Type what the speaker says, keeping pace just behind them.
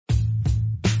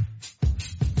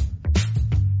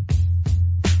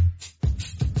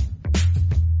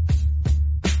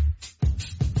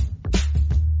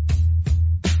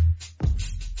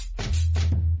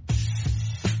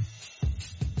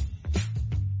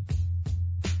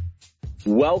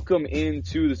Welcome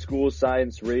into the School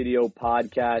Science Radio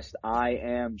podcast. I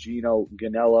am Gino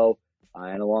Ganello,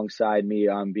 and alongside me,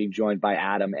 I'm being joined by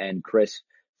Adam and Chris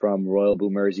from Royal Blue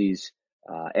Mersey's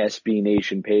SB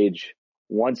Nation page.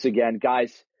 Once again,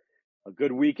 guys, a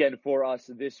good weekend for us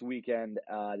this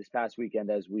past weekend,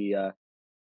 as we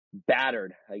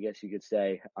battered, I guess you could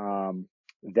say,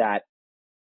 that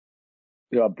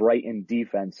Brighton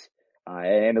defense,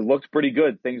 and it looked pretty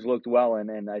good. Things looked well,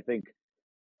 and I think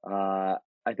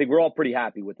we're all pretty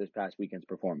happy with this past weekend's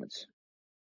performance.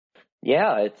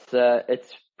 Yeah,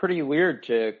 it's pretty weird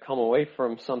to come away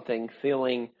from something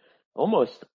feeling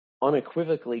almost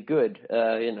unequivocally good.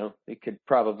 We could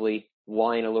probably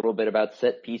whine a little bit about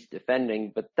set piece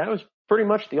defending, but that was pretty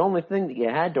much the only thing that you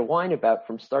had to whine about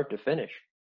from start to finish.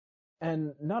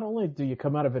 And not only do you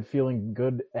come out of it feeling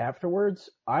good afterwards,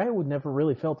 I would never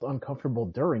really felt uncomfortable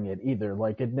during it either.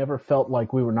 Like, it never felt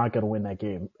like we were not going to win that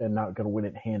game and not going to win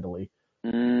it handily.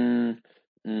 I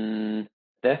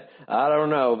don't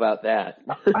know about that.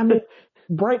 I mean,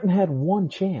 Brighton had one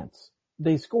chance.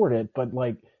 They scored it, but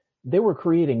they were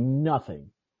creating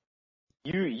nothing.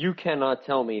 You cannot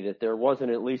tell me that there wasn't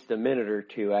at least a minute or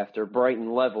two after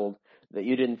Brighton leveled that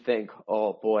you didn't think,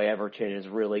 oh boy, Everton is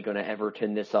really going to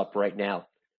Everton this up right now.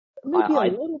 Maybe a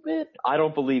little bit. I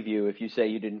don't believe you if you say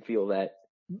you didn't feel that.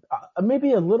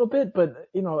 Maybe a little bit, but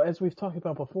as we've talked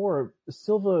about before,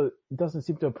 Silva doesn't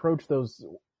seem to approach those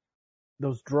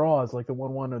draws like the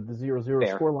 1-1 or the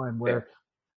 0-0 scoreline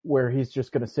where he's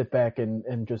just going to sit back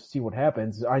and just see what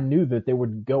happens. I knew that they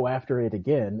would go after it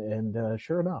again, and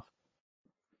sure enough.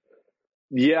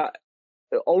 Yeah,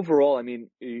 overall, I mean,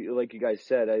 like you guys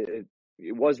said,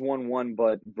 it was 1-1,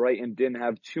 but Brighton didn't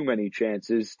have too many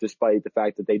chances, despite the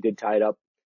fact that they did tie it up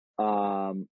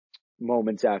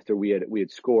moments after we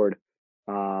had scored.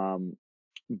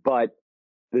 But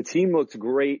the team looked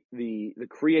great. The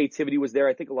creativity was there.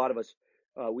 I think a lot of us,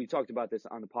 we talked about this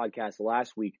on the podcast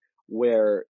last week,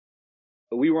 where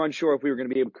we were unsure if we were going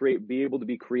to be able to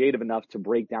be creative enough to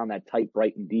break down that tight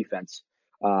Brighton defense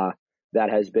that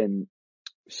has been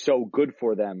so good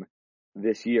for them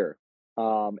this year.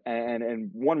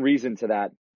 And one reason to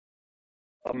that,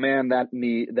 a man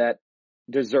that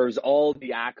deserves all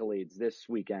the accolades this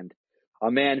weekend, a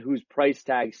man whose price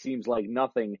tag seems like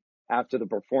nothing after the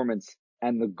performance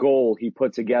and the goal he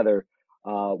put together,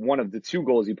 one of the two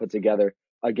goals he put together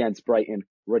against Brighton,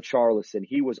 Richarlison.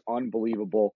 He was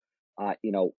unbelievable.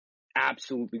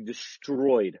 Absolutely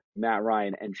destroyed Matt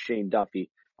Ryan and Shane Duffy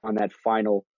on that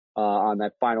final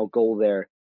goal there.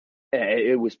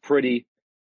 It was pretty.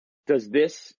 Does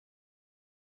this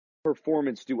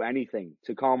performance do anything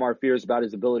to calm our fears about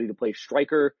his ability to play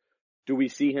striker? Do we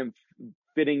see him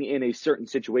fitting in a certain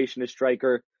situation as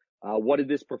striker? What did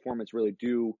this performance really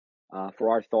do for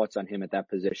our thoughts on him at that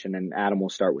position? And Adam, we'll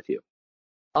start with you.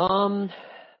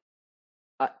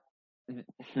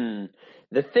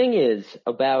 The thing is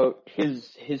about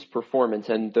his performance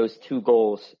and those two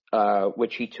goals,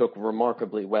 which he took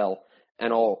remarkably well,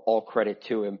 and all credit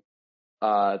to him.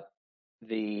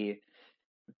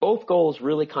 Both goals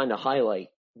really kind of highlight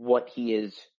what he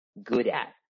is good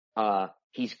at.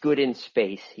 He's good in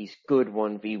space. He's good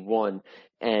 1v1,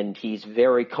 and he's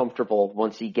very comfortable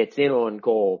once he gets in on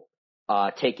goal,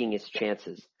 taking his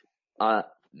chances.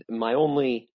 My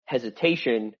only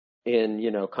hesitation in,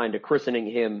 kind of christening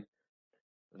him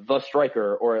the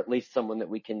striker, or at least someone that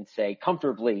we can say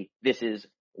comfortably, this is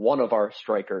one of our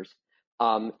strikers,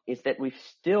 is that we've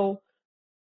still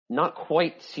not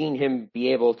quite seen him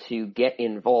be able to get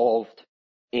involved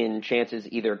in chances,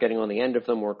 either getting on the end of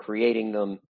them or creating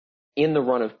them in the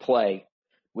run of play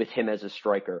with him as a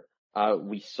striker.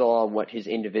 We saw what his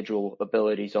individual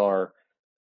abilities are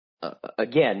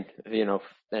again,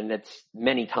 and it's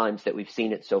many times that we've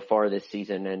seen it so far this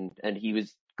season, and he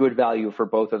was good value for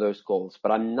both of those goals.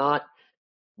 But I'm not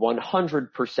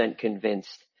 100%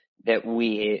 convinced that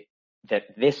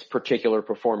this particular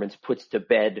performance puts to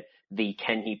bed the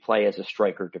can he play as a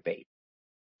striker debate.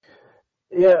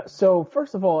 Yeah, so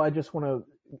first of all, I just want to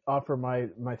offer my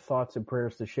thoughts and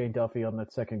prayers to Shane Duffy on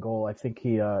that second goal. I think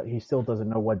he still doesn't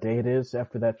know what day it is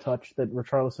after that touch that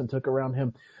Richarlison took around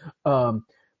him.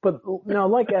 But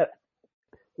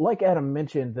like Adam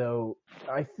mentioned, though,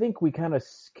 I think we kind of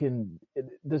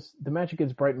the match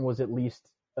against Brighton was at least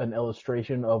an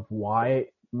illustration of why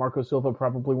Marco Silva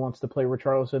probably wants to play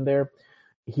Richarlison there.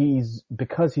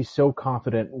 Because he's so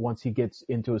confident once he gets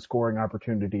into a scoring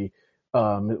opportunity,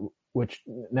 which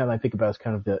now that I think about is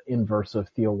kind of the inverse of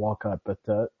Theo Walcott, but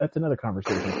that's another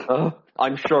conversation.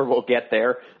 I'm sure we'll get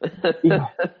there. Yeah.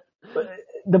 But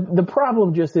the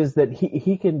problem just is that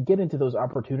he can get into those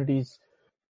opportunities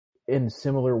in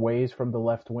similar ways from the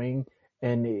left wing,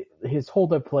 and his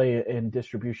hold-up play and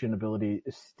distribution ability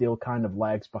still kind of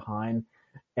lags behind.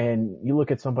 And you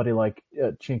look at somebody like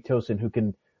Cenk Tosun, who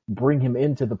can bring him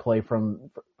into the play from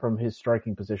his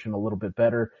striking position a little bit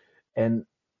better. And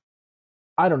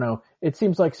I don't know. It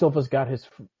seems like Silva's got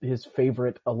his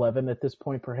favorite 11 at this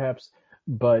point, perhaps,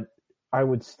 but I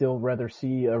would still rather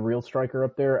see a real striker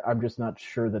up there. I'm just not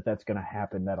sure that that's going to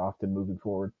happen that often moving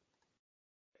forward.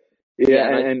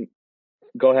 Yeah, and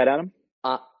go ahead, Adam.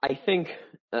 I think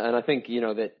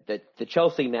that the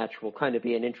Chelsea match will kind of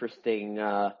be an interesting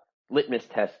litmus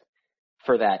test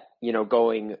for that.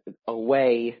 Going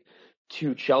away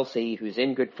to Chelsea, who's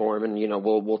in good form, and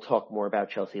we'll talk more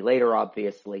about Chelsea later,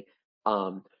 obviously.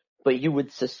 But you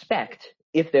would suspect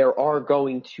if there are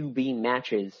going to be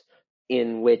matches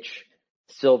in which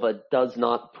Silva does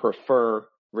not prefer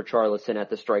Richarlison at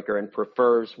the striker and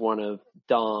prefers one of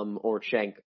Dom or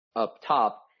Cenk up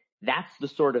top, that's the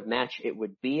sort of match it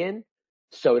would be in.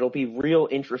 So it'll be real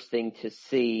interesting to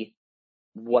see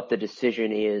what the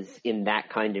decision is in that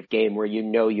kind of game where you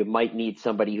might need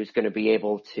somebody who's going to be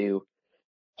able to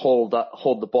hold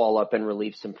the ball up and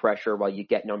relieve some pressure while you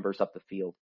get numbers up the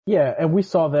field. Yeah, and we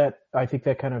saw that, I think,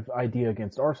 that kind of idea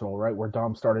against Arsenal, right, where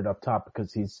Dom started up top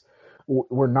because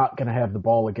we're not going to have the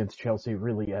ball against Chelsea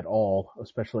really at all,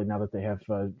 especially now that they have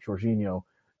Jorginho,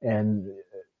 and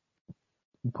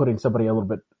putting somebody a little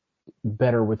bit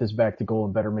better with his back to goal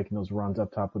and better making those runs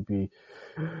up top would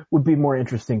be more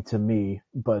interesting to me.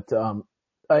 But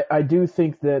I do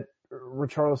think that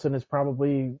Richarlison is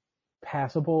probably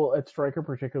passable at striker,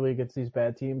 particularly against these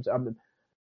bad teams.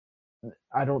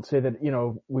 I don't say that,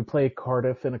 we play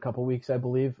Cardiff in a couple weeks, I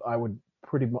believe. I would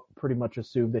pretty much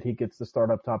assume that he gets the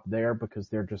start up top there because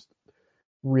they're just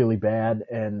really bad,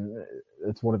 and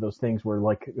it's one of those things where,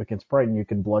 like against Brighton, you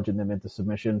can bludgeon them into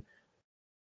submission.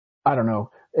 I don't know.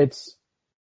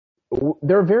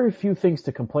 There are very few things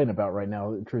to complain about right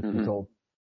now, truth be told.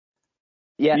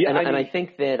 Yeah, and I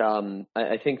think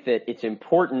that it's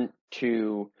important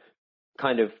to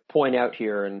kind of point out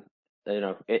here, and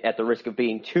at the risk of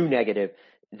being too negative,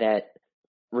 that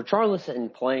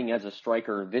Richarlison playing as a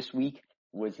striker this week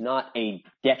was not a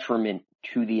detriment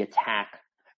to the attack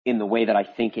in the way that I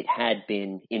think it had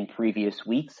been in previous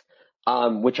weeks,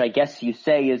 which I guess you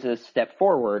say is a step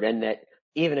forward, and that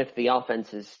even if the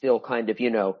offense is still kind of,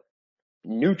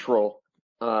 neutral,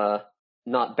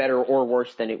 not better or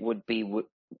worse than it would be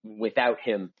without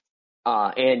him,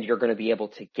 and you're going to be able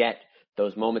to get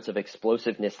those moments of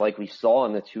explosiveness like we saw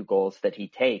in the 2 goals that he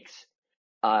takes,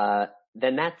 then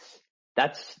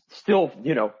that's still,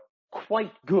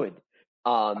 quite good.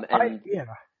 And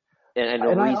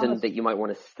a reason that you might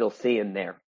want to still see him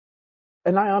there.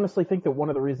 And I honestly think that one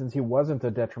of the reasons he wasn't a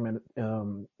detriment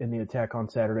in the attack on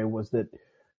Saturday was that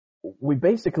we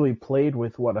basically played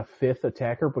with a 5th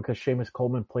attacker because Seamus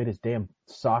Coleman played his damn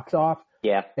socks off.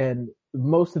 Yeah. And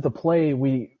most of the play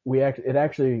it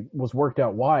actually was worked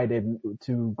out wide and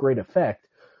to great effect,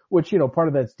 which, part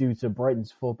of that's due to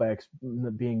Brighton's fullbacks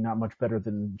being not much better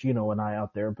than Gino and I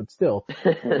out there, but still,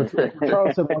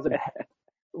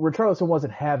 Richarlison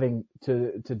wasn't having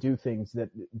to do things that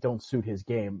don't suit his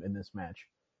game in this match.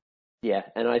 Yeah,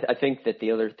 and I think that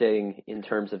the other thing in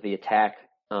terms of the attack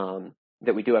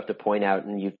that we do have to point out,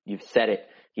 and you've said it,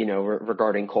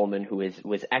 regarding Coleman, who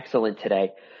was excellent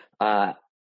today,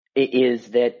 is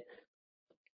that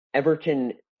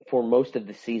Everton for most of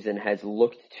the season has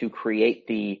looked to create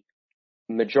the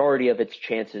majority of its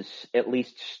chances, at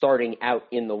least starting out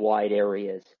in the wide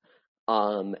areas.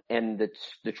 And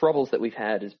the troubles that we've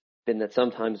had has been that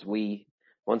sometimes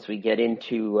once we get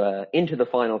into the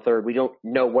final third, we don't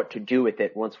know what to do with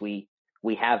it once we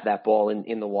have that ball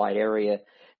in the wide area.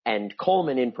 And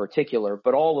Coleman in particular,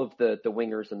 but all of the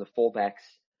wingers and the fullbacks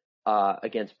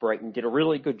against Brighton did a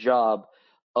really good job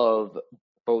of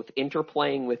both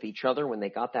interplaying with each other when they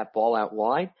got that ball out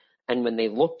wide, and when they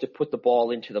looked to put the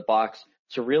ball into the box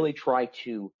to really try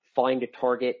to find a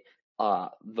target.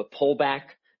 The pullback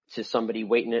to somebody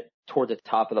waiting toward the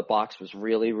top of the box was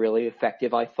really, really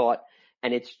effective, I thought.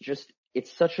 And it's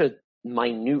such a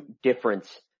minute difference,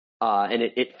 and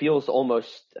it feels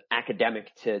almost academic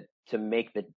to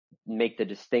make the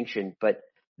distinction, but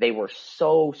they were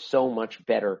so much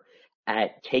better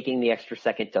at taking the extra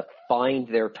second to find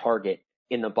their target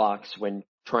in the box when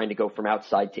trying to go from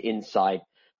outside to inside,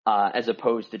 as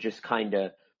opposed to just kind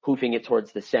of hoofing it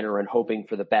towards the center and hoping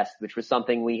for the best, which was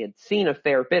something we had seen a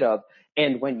fair bit of.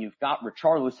 And when you've got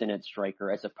Richarlison at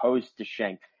striker, as opposed to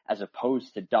Cenk, as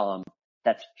opposed to Dom,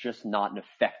 that's just not an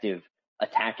effective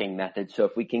attacking method. So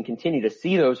if we can continue to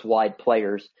see those wide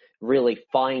players really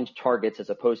find targets as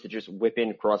opposed to just whip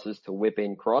in crosses,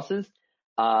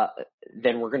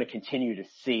 then we're going to continue to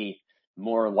see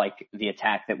more like the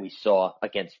attack that we saw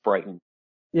against Brighton.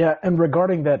 Yeah, and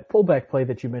regarding that fullback play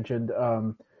that you mentioned,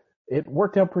 it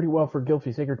worked out pretty well for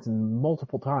Gylfi Sigurdsson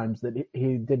multiple times that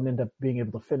he didn't end up being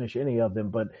able to finish any of them,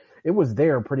 but it was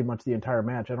there pretty much the entire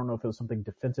match. I don't know if it was something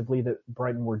defensively that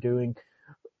Brighton were doing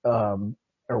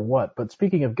or what. But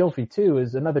speaking of Gylfi too,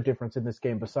 is another difference in this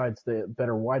game besides the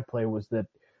better wide play was that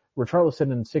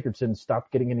Richarlison and Sigurdsson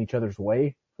stopped getting in each other's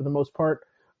way for the most part.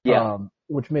 Yeah.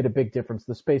 Which made a big difference.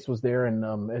 The space was there,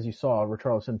 and as you saw,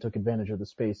 Richarlison took advantage of the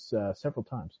space several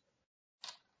times.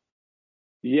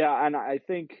 Yeah, and I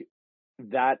think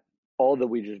that all that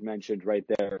we just mentioned right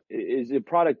there is a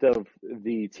product of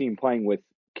the team playing with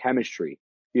chemistry.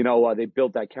 They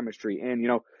built that chemistry, and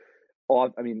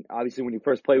obviously when you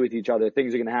first play with each other,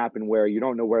 things are going to happen where you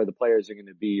don't know where the players are going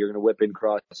to be. You're going to whip in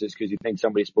crosses because you think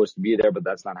somebody's supposed to be there, but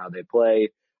that's not how they play.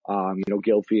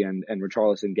 Gylfi and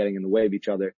Richarlison getting in the way of each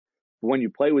other. But when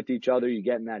you play with each other, you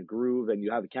get in that groove and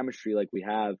you have a chemistry like we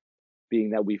have,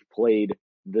 being that we've played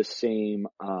the same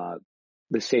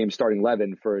starting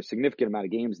 11 for a significant amount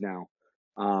of games now.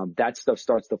 That stuff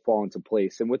starts to fall into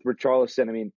place. And with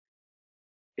Richarlison,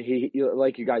 he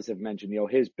like you guys have mentioned,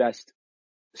 his best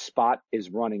spot is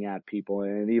running at people.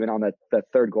 And even on that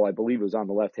third goal, I believe it was on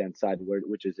the left-hand side,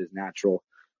 which is his natural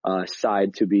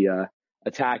side to be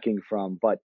attacking from.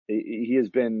 But he has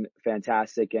been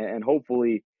fantastic, and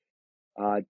hopefully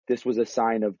this was a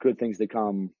sign of good things to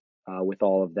come with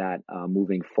all of that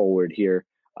moving forward here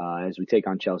as we take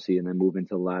on Chelsea and then move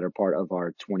into the latter part of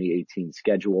our 2018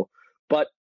 schedule. But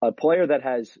a player that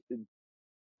has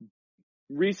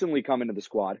recently come into the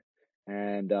squad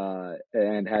and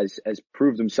has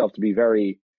proved himself to be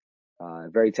very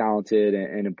talented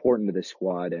and important to this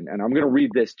squad. And I'm going to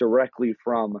read this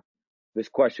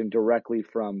question directly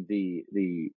from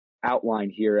the outline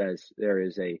here, as there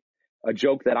is a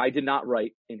joke that I did not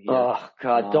write in here. Oh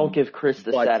God, don't give Chris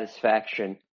the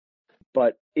satisfaction.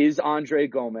 But is Andre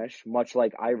Gomes, much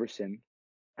like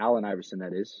Allen Iverson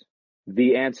that is,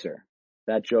 the answer?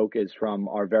 That joke is from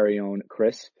our very own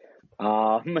Chris.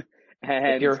 And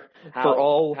for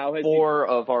all four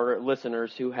of our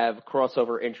listeners who have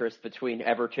crossover interest between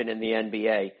Everton and the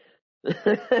NBA.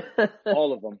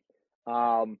 All of them.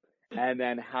 And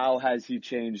then how has he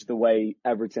changed the way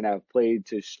Everton have played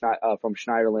from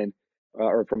Schneiderlin,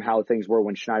 or from how things were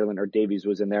when Schneiderlin or Davies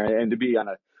was in there? And to be on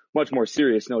a much more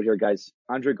serious note here, guys,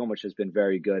 Andre Gomes has been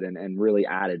very good and really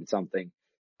added something.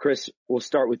 Chris, we'll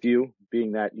start with you,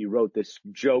 being that you wrote this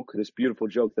beautiful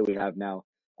joke that we have now,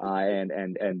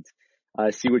 and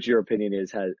see what your opinion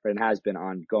has been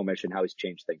on Gomes and how he's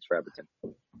changed things for Everton.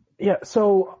 Yeah.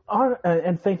 So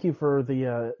and thank you for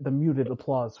the muted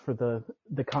applause for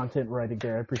the content writing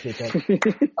there. I appreciate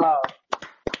that.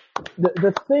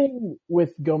 The thing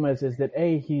with Gomes is that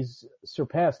he's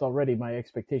surpassed already my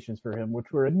expectations for him,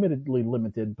 which were admittedly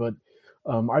limited, but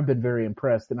I've been very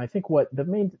impressed. And I think what the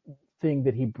main thing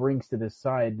that he brings to this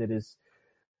side that is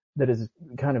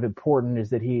kind of important is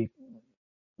that he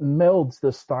melds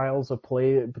the styles of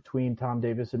play between Tom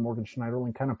Davies and Morgan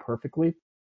Schneiderlin kind of perfectly.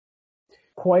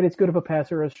 Quite as good of a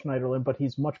passer as Schneiderlin, but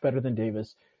he's much better than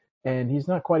Davies. And he's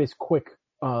not quite as quick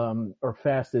or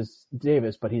fast as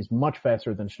Davies, but he's much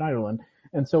faster than Schneiderlin.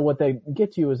 And so what they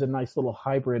get you is a nice little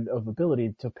hybrid of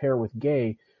ability to pair with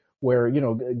Gay, where,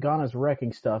 Ghana's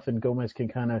wrecking stuff and Gomes can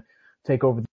kind of take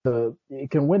over he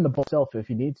can win the ball himself if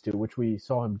he needs to, which we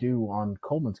saw him do on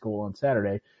Coleman's goal on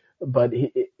Saturday. But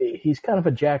he's kind of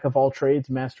a jack of all trades,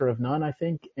 master of none, I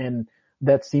think. And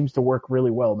that seems to work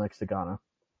really well next to Ghana.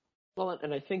 Well,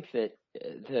 and I think that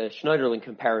the Schneiderlin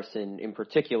comparison in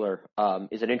particular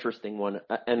is an interesting one.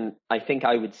 And I think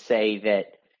I would say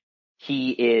that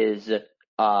he is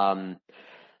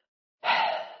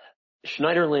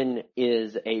Schneiderlin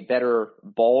is a better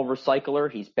ball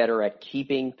recycler. He's better at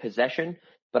keeping possession.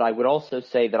 But I would also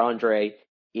say that Andre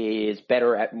is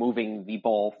better at moving the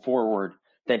ball forward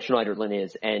than Schneiderlin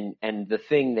is. And the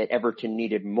thing that Everton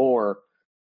needed more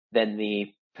than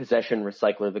the possession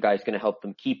recycler, the guy who's going to help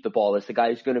them keep the ball, is the guy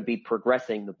who's going to be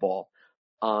progressing the ball.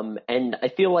 And I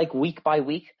feel like week by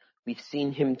week, we've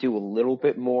seen him do a little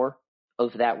bit more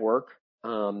of that work.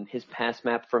 His pass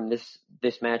map from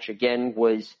this match again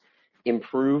was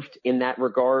improved in that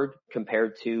regard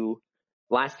compared to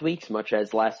last week's, much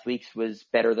as last week's was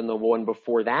better than the one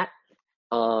before that.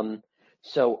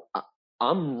 So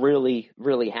I'm really,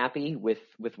 really happy with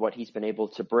what he's been able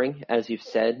to bring. As you've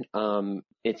said,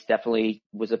 it's definitely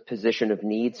was a position of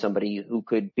need, somebody who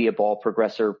could be a ball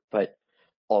progressor, but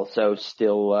also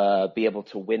still be able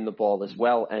to win the ball as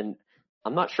well. And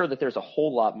I'm not sure that there's a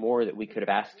whole lot more that we could have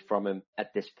asked from him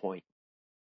at this point.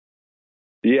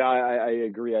 Yeah, I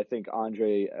agree. I think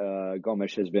Andre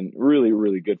Gomes has been really,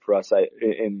 really good for us.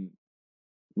 And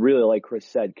really, like Chris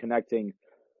said, connecting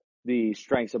the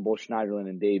strengths of both Schneiderlin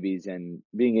and Davies and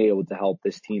being able to help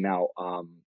this team out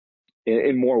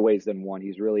in more ways than one.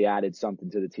 He's really added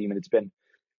something to the team, and it's been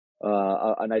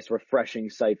a nice, refreshing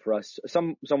sight for us.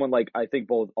 Someone like I think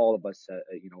all of us,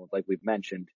 like we've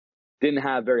mentioned, didn't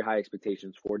have very high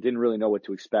expectations for, didn't really know what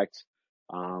to expect,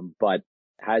 but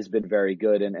has been very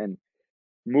good. And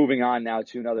moving on now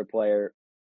to another player,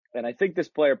 and I think this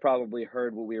player probably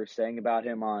heard what we were saying about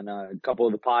him on a couple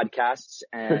of the podcasts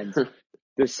and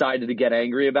decided to get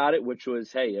angry about it, which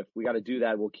was, hey, if we got to do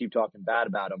that, we'll keep talking bad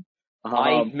about him.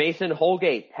 Mason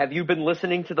Holgate, have you been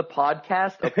listening to the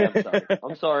podcast? Okay,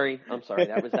 I'm sorry.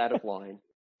 That was out of line.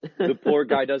 The poor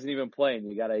guy doesn't even play, and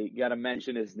you gotta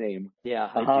mention his name. Yeah,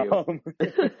 I do.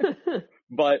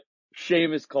 But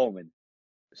Seamus Coleman,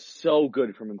 so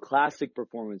good from him. Classic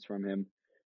performance from him.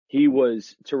 He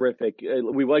was terrific.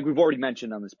 We've already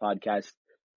mentioned on this podcast.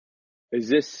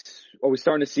 Are we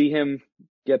starting to see him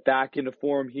get back into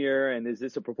form here? And is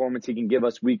this a performance he can give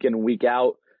us week in and week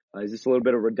out? Is this a little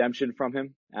bit of redemption from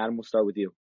him? Adam, we'll start with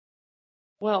you.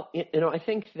 Well, I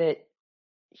think that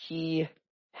he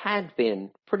had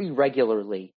been pretty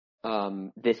regularly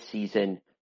this season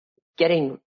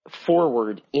getting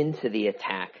forward into the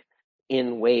attack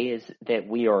in ways that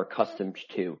we are accustomed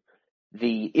to.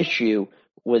 The issue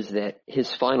was that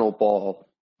his final ball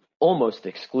almost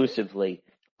exclusively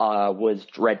was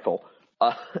dreadful.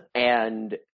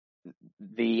 And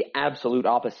the absolute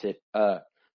opposite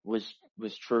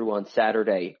was true on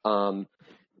Saturday,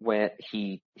 when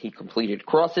he completed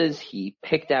crosses, he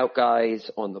picked out guys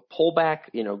on the pullback.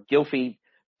 Gylfi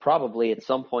probably at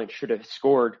some point should have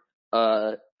scored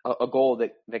a goal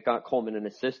that got Coleman an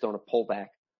assist on a pullback.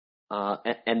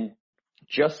 And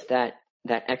just that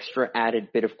extra added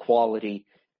bit of quality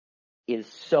is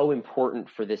so important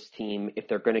for this team if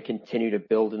they're going to continue to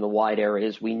build in the wide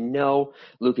areas. We know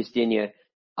Lucas Digne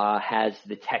has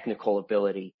the technical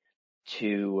ability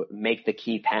to make the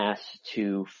key pass,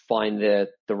 to find the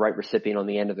right recipient on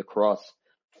the end of the cross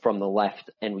from the left,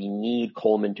 and we need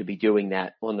Coleman to be doing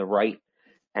that on the right.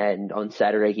 And on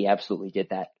Saturday, he absolutely did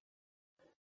that.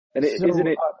 And isn't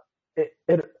it?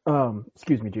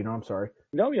 Excuse me, Gino. I'm sorry.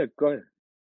 No, yeah, go ahead.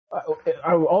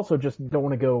 I also just don't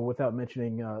want to go without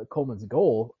mentioning Coleman's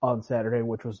goal on Saturday,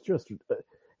 which was just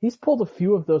he's pulled a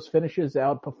few of those finishes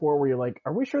out before where you're like,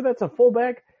 are we sure that's a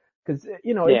fullback? Because, it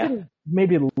didn't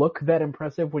maybe look that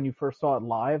impressive when you first saw it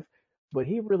live, but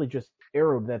he really just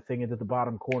arrowed that thing into the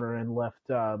bottom corner and left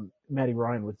Matty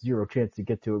Ryan with zero chance to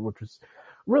get to it, which was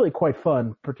really quite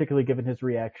fun, particularly given his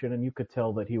reaction. And you could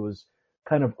tell that he was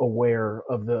kind of aware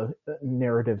of the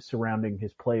narrative surrounding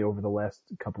his play over the last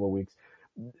couple of weeks.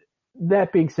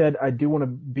 That being said, I do want to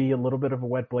be a little bit of a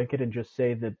wet blanket and just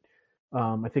say that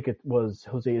I think it was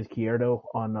Jose Izquierdo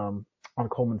on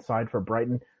Coleman's side for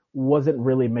Brighton wasn't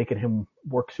really making him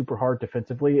work super hard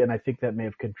defensively, and I think that may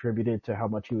have contributed to how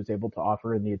much he was able to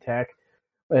offer in the attack.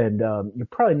 And you're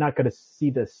probably not going to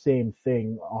see the same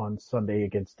thing on Sunday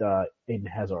against Eden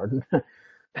Hazard.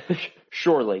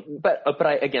 Surely, but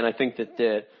I think that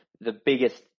the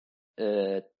biggest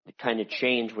kind of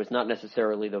change was not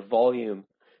necessarily the volume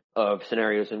of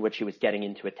scenarios in which he was getting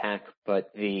into attack,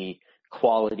 but the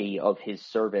quality of his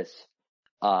service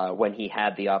when he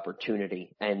had the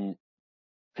opportunity. And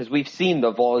because we've seen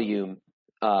the volume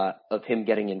of him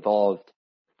getting involved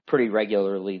pretty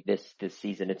regularly this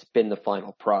season. It's been the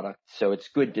final product. So it's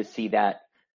good to see that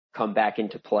come back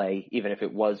into play, even if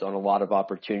it was on a lot of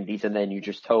opportunities. And then you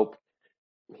just hope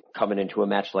coming into a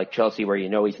match like Chelsea where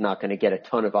he's not going to get a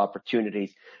ton of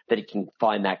opportunities, that he can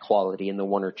find that quality in the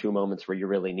one or two moments where you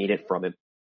really need it from him.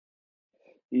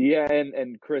 Yeah,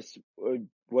 and Chris,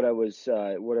 what I was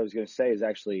going to say is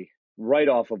actually right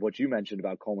off of what you mentioned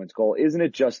about Coleman's goal. Isn't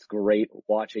it just great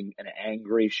watching an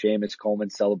angry Seamus Coleman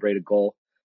celebrate a goal?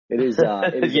 It is a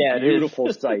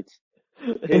beautiful sight.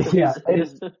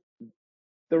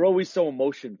 They're always so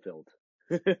emotion filled.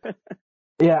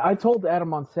 Yeah, I told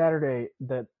Adam on Saturday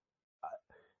that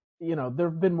there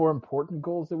have been more important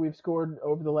goals that we've scored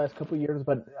over the last couple of years,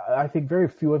 but I think very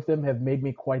few of them have made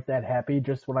me quite that happy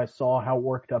just when I saw how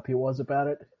worked up he was about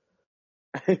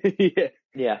it.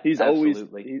 Yeah, he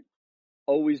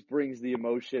always brings the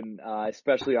emotion,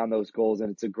 especially on those goals,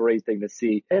 and it's a great thing to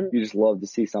see. And you just love to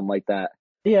see something like that.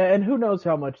 Yeah, and who knows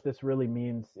how much this really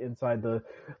means inside the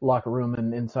locker room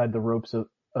and inside the ropes of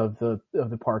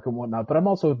the park and whatnot. But I'm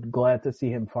also glad to see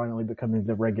him finally becoming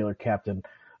the regular captain.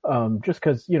 Just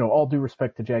because, all due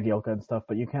respect to Jagielka and stuff,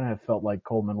 but you kind of felt like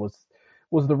Coleman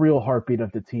was the real heartbeat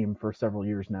of the team for several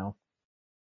years now.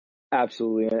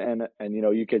 Absolutely, and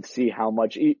you could see how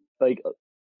much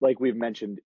like we've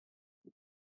mentioned,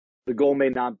 the goal may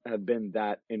not have been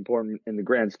that important in the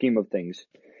grand scheme of things,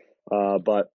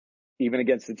 but even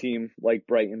against a team like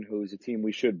Brighton, who's a team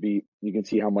we should beat, you can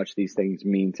see how much these things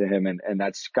mean to him, and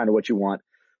that's kind of what you want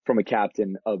from a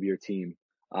captain of your team.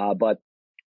 But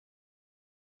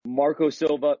Marco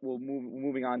Silva,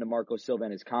 moving on to Marco Silva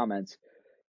and his comments.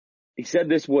 He said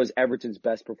this was Everton's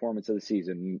best performance of the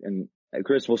season. And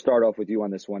Chris, we'll start off with you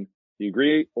on this one. Do you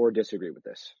agree or disagree with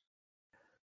this?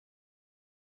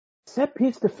 Set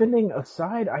piece defending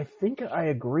aside, I think I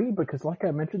agree because, like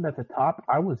I mentioned at the top,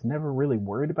 I was never really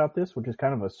worried about this, which is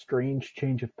kind of a strange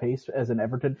change of pace as an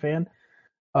Everton fan.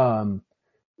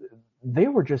 They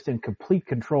were just in complete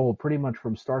control pretty much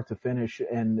from start to finish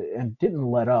and didn't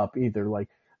let up either. Like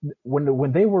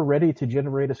when they were ready to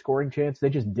generate a scoring chance, they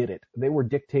just did it. They were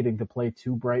dictating the play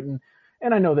to Brighton.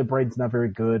 And I know that Brighton's not very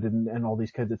good and all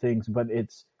these kinds of things, but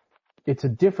it's a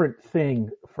different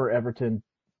thing for Everton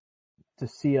to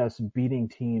see us beating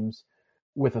teams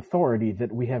with authority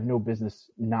that we have no business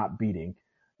not beating.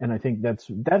 And I think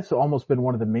that's almost been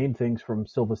one of the main things from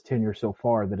Silva's tenure so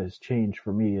far that has changed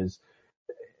for me is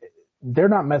they're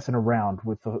not messing around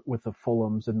with the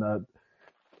Fulhams and the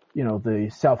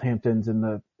Southamptons and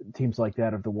the teams like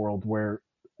that of the world where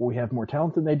we have more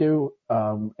talent than they do,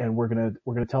 and we're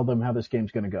gonna tell them how this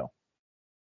game's gonna go.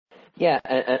 Yeah,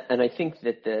 and I think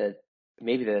that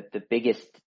maybe the biggest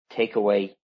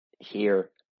takeaway here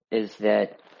is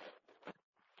that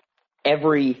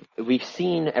we've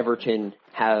seen Everton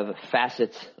have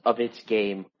facets of its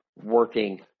game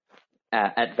working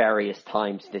at various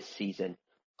times this season.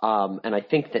 And I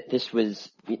think that this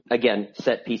was, again,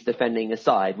 set piece defending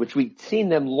aside, which we've seen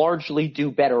them largely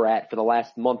do better at for the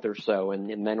last month or so,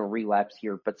 and then a relapse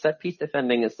here. But set piece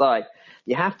defending aside,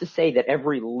 you have to say that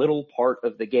every little part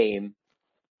of the game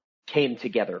came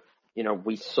together.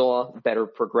 We saw better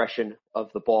progression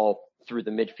of the ball through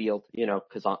the midfield,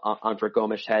 because Andre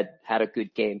Gomes had a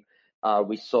good game.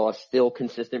 We saw still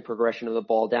consistent progression of the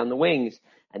ball down the wings.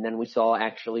 And then we saw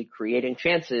actually creating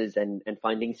chances and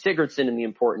finding Sigurdsson in the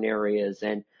important areas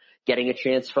and getting a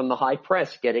chance from the high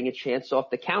press, getting a chance off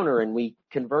the counter. And we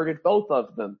converted both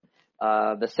of them.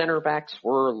 The center backs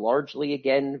were largely,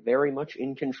 again, very much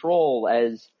in control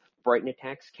as Brighton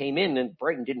attacks came in, and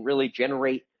Brighton didn't really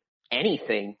generate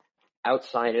anything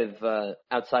outside of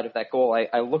that goal.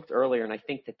 I looked earlier and I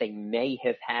think that they may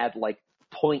have had like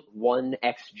 0.1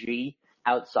 XG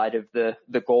outside of the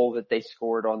goal that they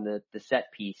scored on the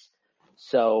set piece.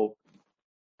 So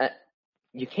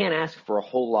you can't ask for a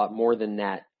whole lot more than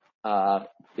that,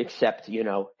 except,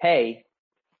 hey,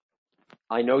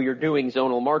 I know you're doing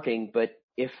zonal marking, but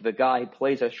if the guy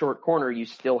plays a short corner, you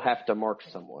still have to mark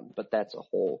someone. But that's a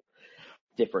whole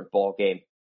different ball game.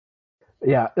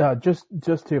 Yeah, just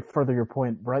to further your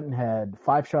point, Brighton had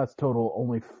 5 shots total,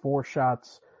 only 4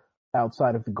 shots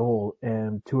outside of the goal,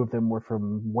 and 2 of them were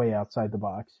from way outside the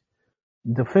box.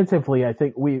 Defensively, I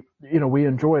think we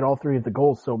enjoyed all 3 of the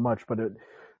goals so much, but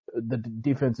the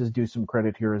defenses do some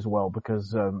credit here as well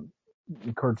because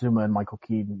Kurt Zouma and Michael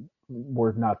Keane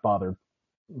were not bothered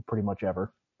pretty much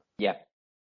ever. Yeah.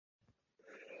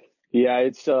 Yeah,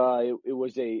 it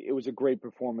was a great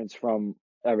performance from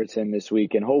Everton this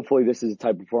week, and hopefully this is the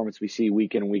type of performance we see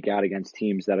week in and week out against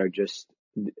teams that are just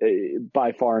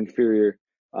by far inferior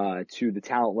to the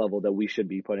talent level that we should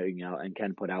be putting out and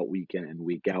can put out week in and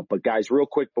week out. But guys, real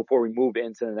quick before we move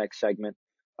into the next segment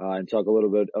and talk a little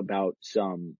bit about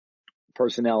some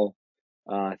personnel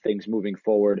things moving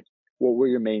forward, what were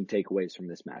your main takeaways from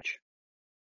this match?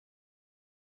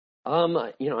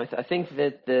 I think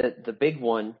that the big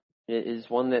one is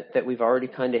one that we've already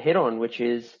kind of hit on, which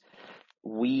is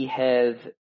we have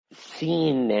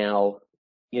seen now,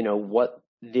 what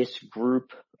this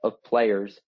group of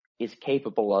players is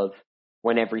capable of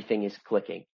when everything is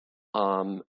clicking.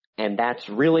 And that's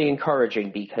really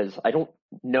encouraging because I don't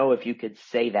know if you could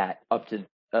say that up to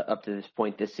this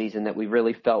point this season that we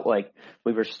really felt like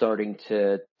we were starting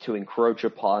to encroach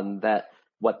upon that,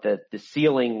 what the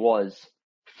ceiling was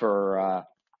for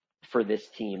this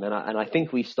team. And I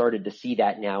think we started to see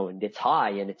that now, and it's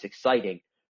high and it's exciting.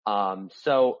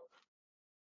 So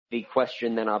the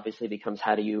question then obviously becomes,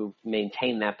 how do you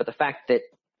maintain that? But the fact that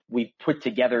we've put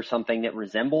together something that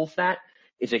resembles that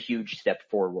is a huge step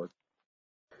forward.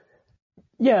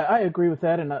 Yeah, I agree with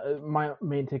that. And my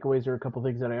main takeaways are a couple of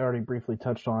things that I already briefly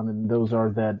touched on. And those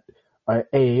are that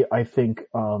I think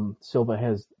Silva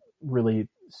has really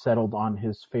settled on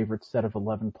his favorite set of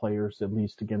 11 players, at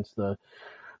least against the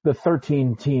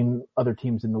 13 other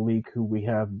teams in the league who we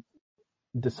have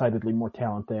decidedly more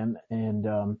talent than. And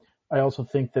I also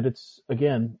think that it's,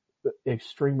 again,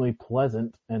 extremely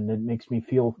pleasant, and it makes me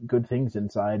feel good things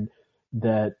inside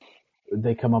that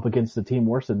they come up against a team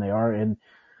worse than they are, and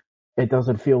it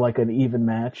doesn't feel like an even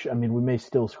match. I mean, we may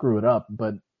still screw it up,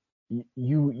 but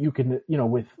you can,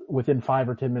 within 5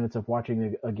 or 10 minutes of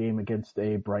watching a game against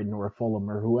a Brighton or a Fulham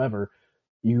or whoever,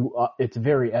 it's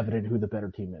very evident who the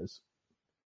better team is,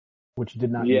 which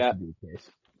did not used to be the case.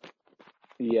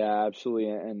 Yeah, absolutely.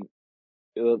 And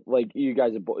like you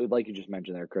guys, like you just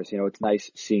mentioned there, Chris, it's nice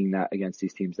seeing that against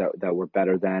these teams that were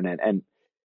better than, and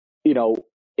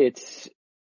it's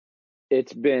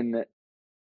been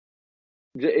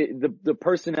the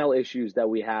personnel issues that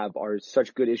we have are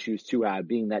such good issues to have,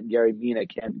 being that Gary Mina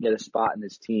can't get a spot in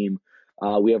this team.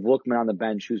 We have Lookman on the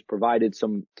bench who's provided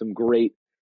some great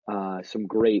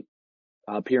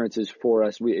appearances for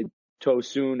us.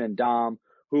 Tosun and Dom,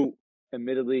 who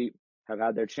admittedly have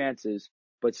had their chances,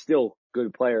 but still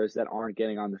good players that aren't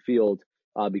getting on the field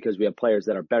because we have players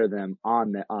that are better than them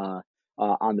on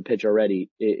the pitch already.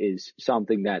 It is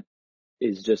something that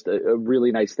is just a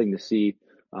really nice thing to see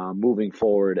moving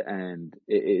forward, and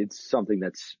it's something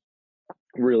that's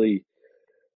really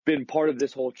been part of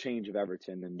this whole change of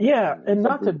Everton. And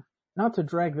not to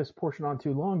drag this portion on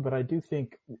too long, but I do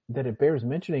think that it bears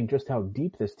mentioning just how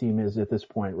deep this team is at this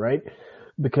point, right?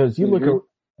 Because you look at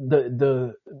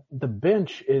the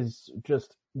bench is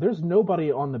just, there's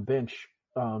nobody on the bench,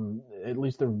 at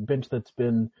least the bench that's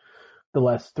been the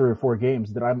last 3 or 4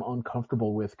 games, that I'm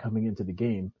uncomfortable with coming into the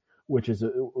game, which is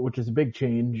a big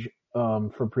change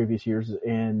from previous years.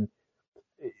 And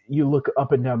you look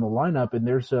up and down the lineup, and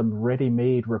there's some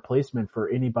ready-made replacement for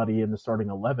anybody in the starting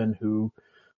 11 who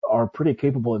are pretty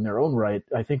capable in their own right.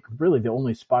 I think really the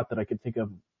only spot that I could think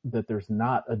of that there's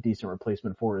not a decent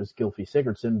replacement for is Gylfi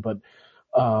Sigurdsson, but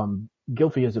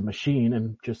Gylfi is a machine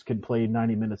and just can play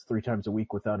 90 minutes 3 times a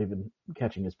week without even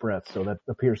catching his breath. So that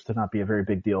appears to not be a very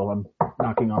big deal. I'm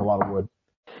knocking on a lot of wood.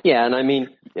 Yeah, and I mean,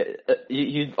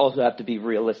 you also have to be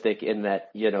realistic in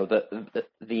that,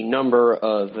 the number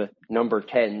of number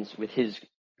 10s with his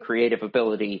creative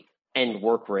ability and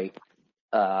work rate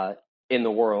in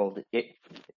the world,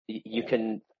 you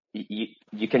can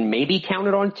maybe count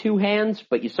it on 2 hands,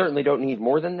 but you certainly don't need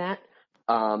more than that.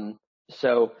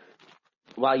 So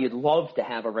while you'd love to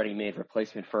have a ready-made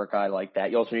replacement for a guy like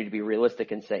that, you also need to be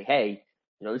realistic and say, hey,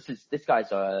 this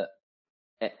guy's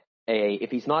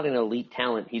if he's not an elite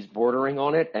talent, he's bordering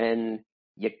on it, and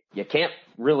you can't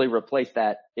really replace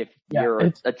that if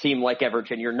you're a team like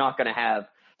Everton. You're not going to have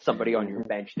somebody on your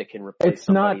bench that can replace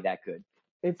somebody that good.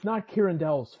 It's not Kieran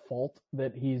Dowell's fault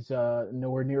that he's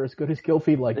nowhere near as good as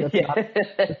Gylfi. Like,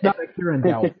 it's not a Kieran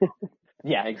Dowell.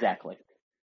 Yeah, exactly.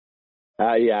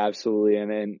 Yeah, absolutely.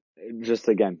 And then just,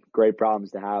 again, great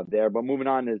problems to have there. But moving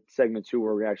on to segment 2,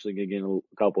 where we're actually going to get a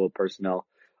couple of personnel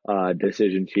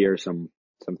decisions here, some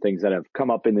things that have come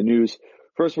up in the news.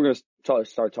 First, we're going to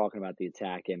start talking about the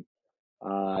attack. And,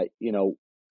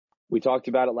 we talked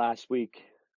about it last week.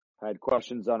 I had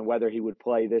questions on whether he would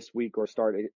play this week or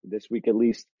start this week at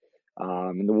least.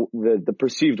 And the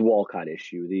perceived Walcott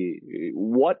issue.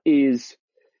 What is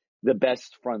the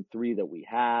best front 3 that we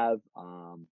have?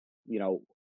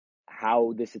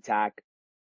 How this attack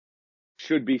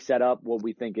should be set up, what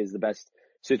we think is the best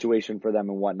situation for them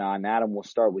and whatnot. And Adam, we'll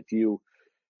start with you.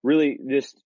 Really,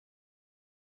 just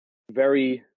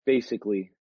very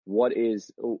basically, who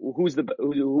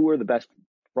are the best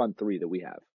front 3 that we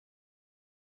have?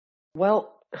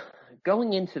 Well,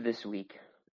 going into this week,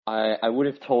 I would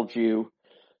have told you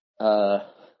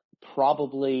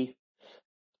probably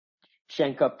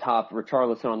Schenk up top,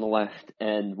 Richarlison on the left,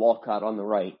 and Walcott on the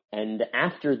right. And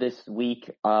after this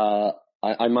week, I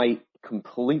might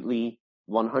completely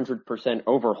 100%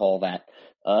 overhaul that.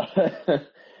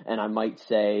 And I might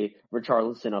say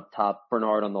Richarlison up top,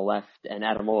 Bernard on the left, and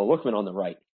Ademola Lookman on the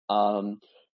right.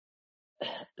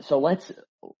 So let's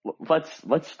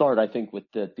start, I think, with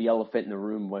the elephant in the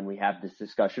room when we have this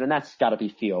discussion, and that's got to be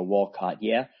Theo Walcott.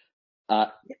 Yeah,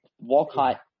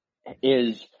 Walcott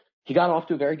he got off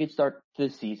to a very good start to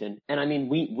the season, and I mean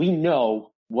we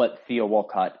know what Theo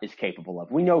Walcott is capable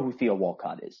of. We know who Theo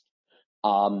Walcott is.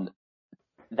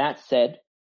 That said,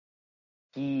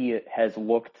 he has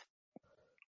looked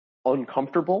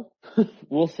uncomfortable,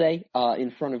 we'll say,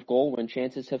 in front of goal when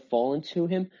chances have fallen to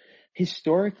him.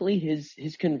 Historically,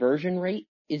 his conversion rate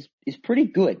is pretty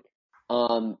good.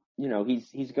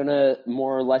 He's gonna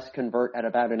more or less convert at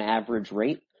about an average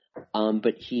rate.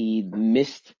 But he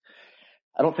missed.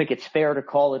 I don't think it's fair to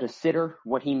call it a sitter,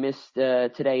 what he missed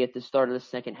today at the start of the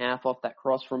second half off that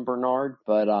cross from Bernard,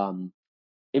 but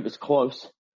it was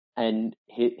close, and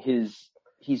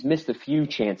he's missed a few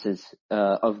chances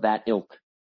of that ilk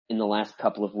in the last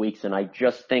couple of weeks, and I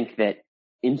just think that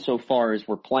insofar as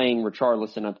we're playing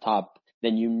Richarlison up top,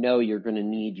 then you're going to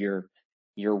need your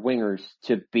wingers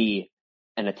to be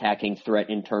an attacking threat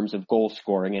in terms of goal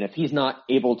scoring. And if he's not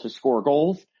able to score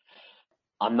goals,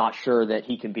 I'm not sure that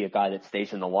he can be a guy that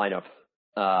stays in the lineup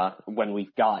when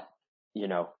we've got,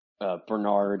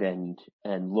 Bernard and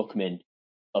Lookman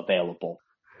available.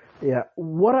 Yeah.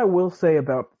 What I will say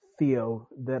about Theo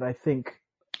that I think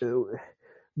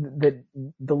that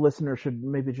the listener should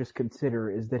maybe just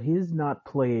consider is that he's not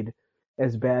played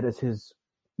as bad as his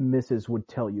misses would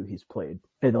tell you he's played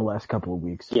in the last couple of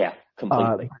weeks. Yeah,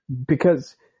 completely.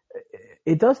 Because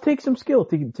it does take some skill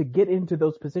to get into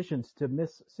those positions to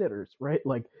miss sitters, right?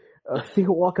 Like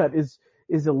Theo Walcott is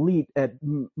elite at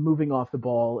moving off the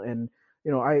ball, and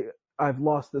I've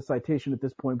lost the citation at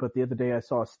this point, but the other day I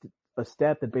saw a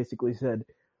stat that basically said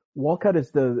Walcott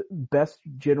is the best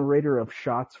generator of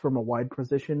shots from a wide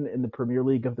position in the Premier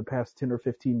League of the past 10 or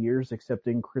 15 years,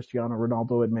 excepting Cristiano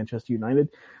Ronaldo at Manchester United.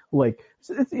 Like,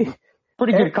 it's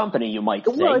pretty good company, you might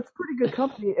say. Well, it's pretty good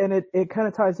company, and it kind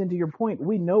of ties into your point.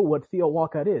 We know what Theo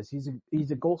Walcott is.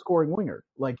 He's a goal-scoring winger.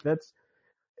 Like, if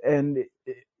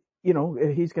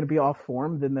he's going to be off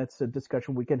form, then that's a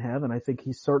discussion we can have, and I think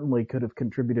he certainly could have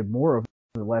contributed more over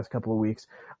the last couple of weeks.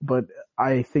 But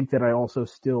I think that I also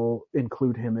still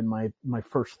include him in my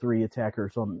first three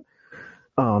attackers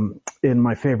in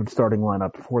my favorite starting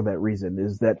lineup for that reason,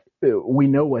 is that we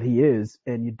know what he is,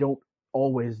 and you don't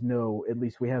always know, at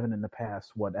least we haven't in the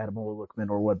past, what Ademola Lookman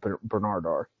or what Bernard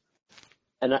are.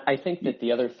 And I think that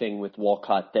the other thing with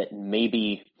Walcott that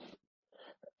maybe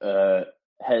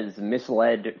has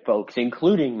misled folks,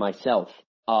 including myself,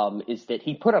 is that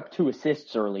he put up 2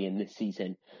 assists early in this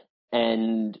season.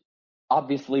 And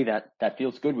obviously that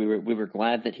feels good. We were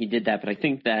glad that he did that, but I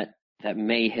think that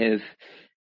may have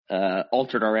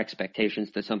altered our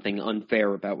expectations to something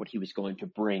unfair about what he was going to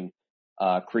bring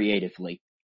creatively.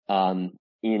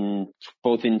 In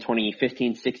both in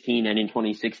 2015-16 and in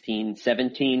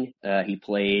 2016-17, he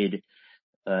played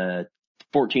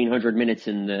 1,400 minutes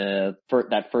in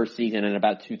that first season and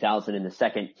about 2,000 in the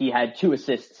second. He had 2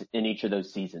 assists in each of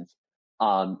those seasons.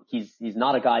 He's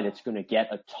not a guy that's going to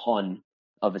get a ton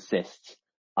of assists.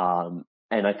 And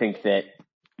I think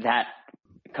that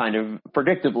kind of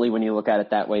predictably, when you look at it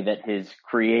that way, that his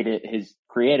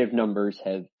creative numbers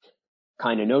have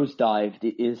kind of nosedived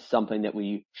is something that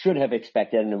we should have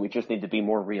expected, and we just need to be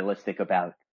more realistic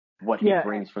about what he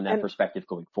brings from that perspective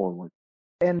going forward.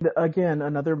 And again,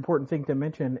 another important thing to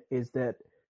mention is that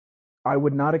I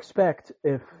would not expect,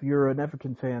 if you're an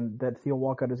Everton fan, that Theo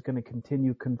Walcott is going to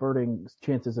continue converting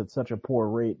chances at such a poor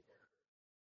rate.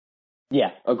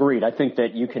 Yeah, agreed. I think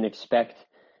that you can expect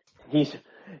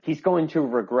he's going to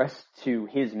regress to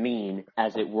his mean,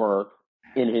 as it were,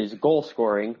 in his goal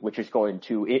scoring, which is going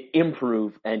to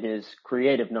improve, and his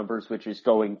creative numbers, which is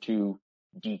going to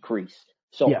decrease.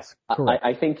 So yes, correct.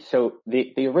 I think so.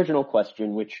 The original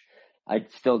question, which I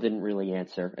still didn't really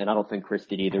answer, and I don't think Chris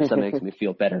did either, so that makes me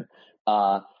feel better.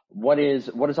 What is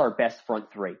our best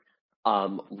front three?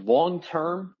 Long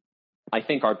term, I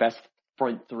think our best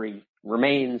front three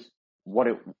remains what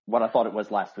I thought it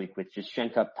was last week, which is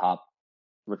Schenk up top,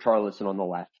 Richarlison on the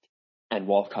left, and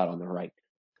Walcott on the right.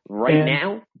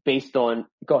 Now, based on,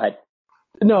 go ahead.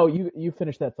 No, you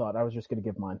finish that thought. I was just going to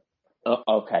give mine.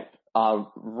 Okay.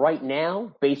 Right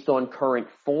now, based on current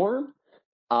form,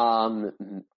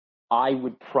 I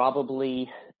would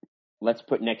probably, let's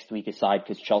put next week aside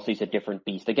because Chelsea's a different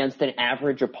beast. Against an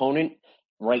average opponent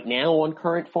right now on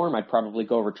current form, I'd probably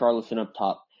go Richarlison up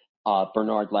top,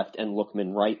 Bernard left, and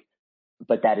Lookman right.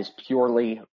 But that is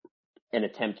purely an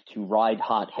attempt to ride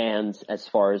hot hands as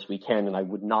far as we can, and I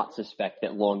would not suspect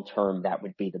that long term that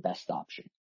would be the best option.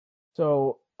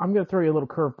 So I'm going to throw you a little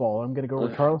curveball. I'm going to go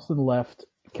Richarlison left,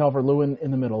 Calvert-Lewin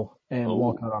in the middle, and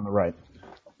Walcott on the right.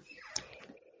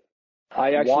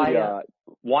 I actually,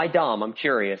 why Dom? I'm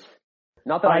curious.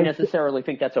 Not that I necessarily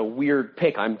think that's a weird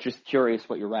pick. I'm just curious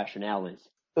what your rationale is.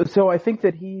 So I think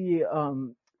that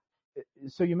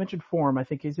so you mentioned form. I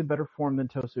think he's in better form than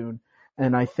Tosun.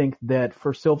 And I think that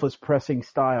for Silva's pressing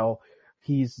style,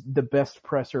 he's the best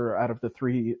presser out of the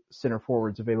 3 center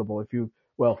forwards available.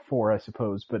 4, I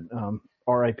suppose, but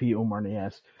R.I.P. Omar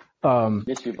Niasse.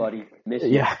 Miss you, buddy. Miss you.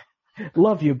 Yeah.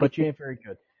 Love you, but you ain't very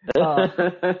good.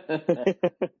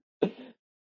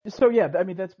 So yeah, I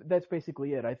mean that's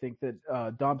basically it. I think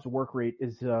that Dom's work rate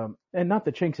is, and not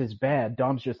that Chinks is bad.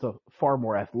 Dom's just far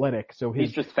more athletic. So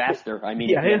he's just faster. I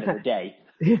mean, at the end of the day,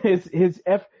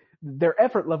 their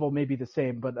effort level may be the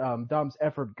same, but Dom's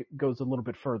effort goes a little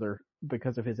bit further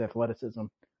because of his athleticism.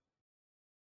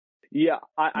 Yeah,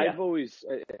 Yeah. I've always,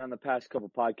 on the past couple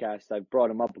podcasts, I've brought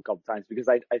him up a couple times because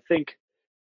I think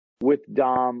with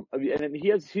Dom, I mean, and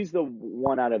he's the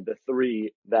one out of the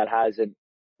three that hasn't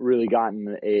really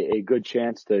gotten a good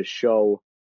chance to show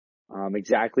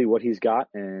exactly what he's got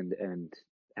and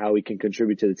how he can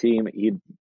contribute to the team. He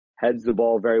heads the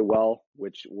ball very well,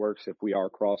 which works if we are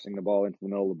crossing the ball into the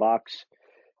middle of the box.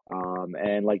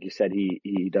 And like you said,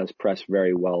 he does press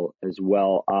very well as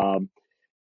well.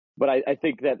 But I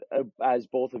think that as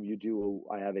both of you do,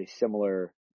 I have a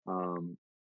similar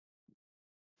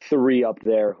three up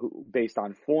there based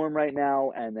on form right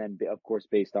now, and then of course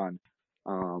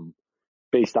um,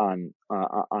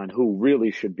 on who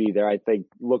really should be there. I think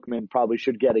Lookman probably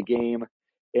should get a game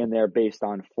in there based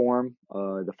on form,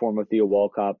 the form of Theo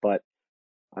Walcott, but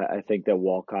I think that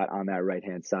Walcott on that right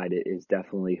hand side is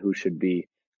definitely who should be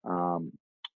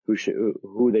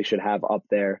who they should have up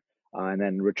there, and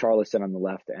then Richarlison on the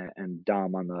left and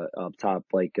Dom on the up top,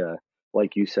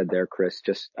 like you said there, Chris.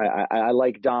 Just I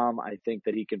like Dom. I think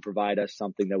that he can provide us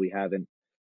something that we haven't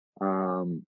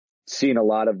seen a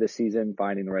lot of this season,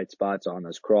 finding the right spots on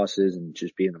those crosses and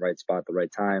just being in the right spot at the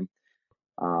right time.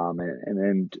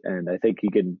 And I think he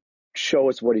can show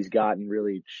us what he's got and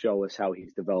really show us how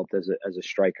he's developed as a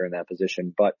striker in that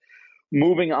position. But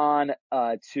moving on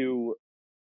to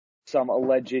some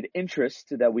alleged interest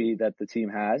that the team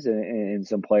has in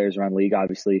some players around the league.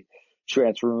 Obviously,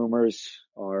 transfer rumors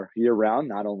are year round,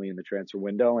 not only in the transfer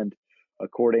window. And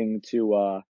according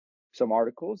to some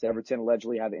articles, Everton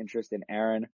allegedly have interest in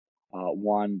Aaron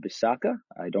Wan-Bissaka.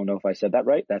 I don't know if I said that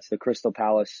right. That's the Crystal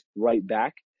Palace right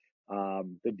back.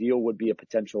 The deal would be a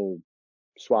potential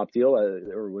swap deal,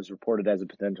 or was reported as a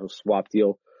potential swap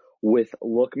deal with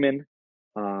Lookman,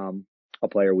 a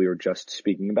player we were just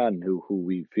speaking about and who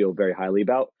we feel very highly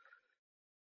about.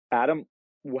 Adam,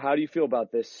 how do you feel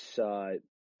about this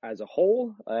as a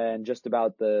whole, and just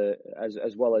about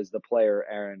as well as the player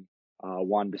Aaron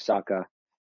Wan-Bissaka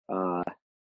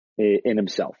in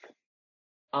himself?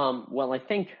 Well, I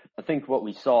think what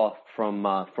we saw from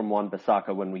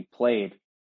Wan-Bissaka when we played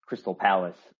Crystal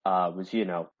Palace was,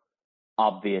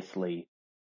 obviously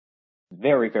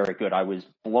very, very good. I was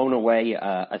blown away.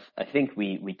 I think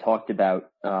we talked about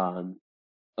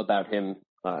him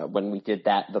when we did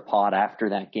the pod after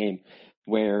that game,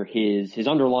 where his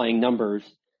underlying numbers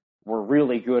were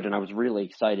really good, and I was really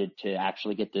excited to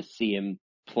actually get to see him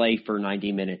play for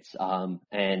 90 minutes.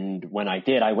 And when I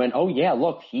did, I went, oh yeah,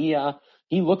 look, he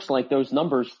looks like those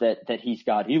numbers that he's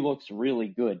got. He looks really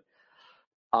good.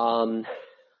 I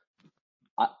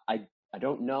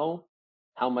don't know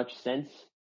how much sense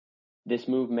this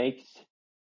move makes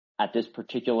at this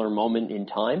particular moment in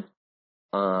time.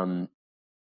 And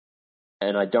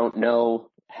I don't know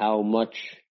how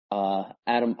much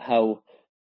how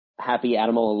happy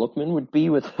Ademola Lookman would be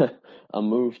with a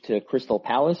move to Crystal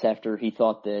Palace after he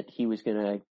thought that he was going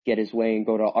to get his way and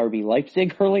go to RB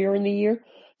Leipzig earlier in the year.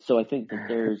 So I think that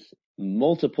there's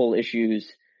multiple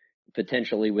issues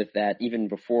potentially with that, even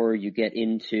before you get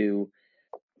into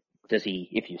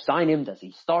if you sign him, does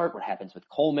he start? What happens with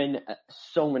Coleman?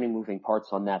 So many moving parts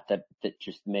on that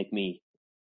just make me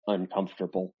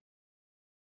uncomfortable.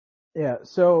 Yeah,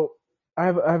 so I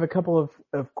have a couple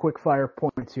of quick fire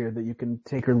points here that you can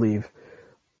take or leave.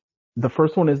 The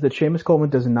first one is that Seamus Coleman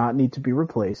does not need to be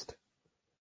replaced.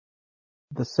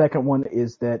 The second one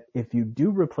is that if you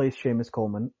do replace Seamus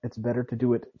Coleman, it's better to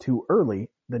do it too early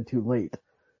than too late.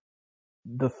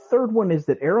 The third one is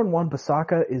that Aaron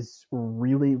Wan-Bissaka is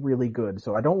really, really good.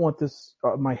 So I don't want this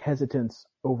my hesitance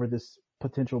over this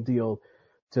potential deal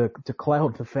to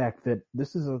cloud the fact that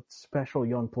this is a special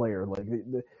young player. Like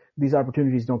these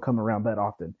opportunities don't come around that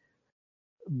often.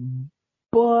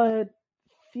 But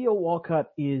Theo Walcott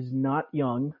is not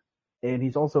young, and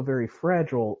he's also very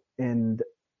fragile, and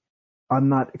I'm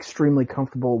not extremely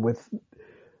comfortable with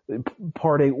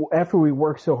parting after we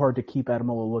worked so hard to keep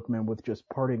Ademola Lookman with just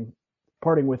parting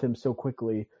with him so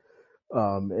quickly,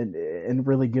 and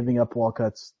really giving up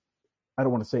Walcott's, I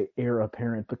don't want to say heir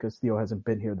apparent because Theo hasn't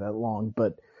been here that long,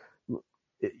 but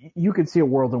you could see a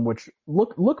world in which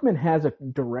Lookman has a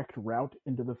direct route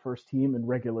into the first team in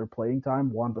regular playing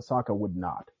time. Wan-Bissaka would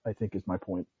not, I think, is my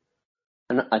point.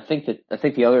 And I think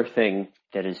the other thing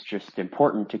that is just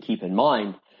important to keep in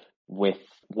mind with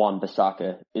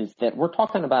Wan-Bissaka is that we're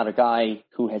talking about a guy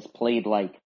who has played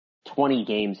like 20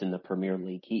 games in the Premier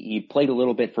League. He played a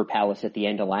little bit for Palace at the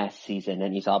end of last season,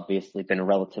 and he's obviously been a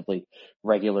relatively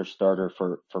regular starter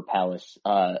for Palace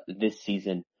this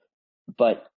season.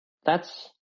 But that's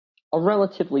a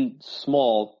relatively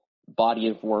small body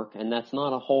of work, and that's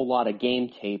not a whole lot of game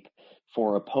tape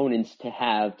for opponents to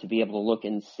have to be able to look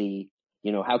and see,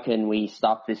 how can we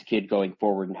stop this kid going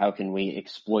forward and how can we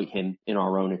exploit him in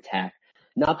our own attack?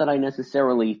 Not that I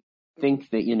necessarily think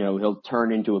that, he'll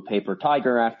turn into a paper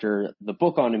tiger after the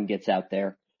book on him gets out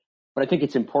there, but I think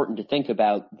it's important to think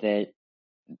about that.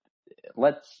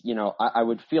 I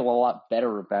would feel a lot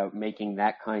better about making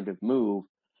that kind of move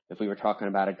if we were talking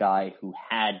about a guy who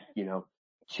had,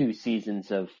 2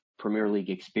 seasons of Premier League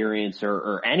experience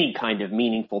or any kind of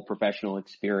meaningful professional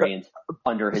experience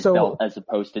under his belt as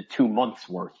opposed to 2 months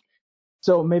worth.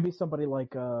 So maybe somebody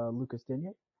like Lucas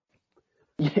Digne?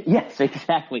 Yes,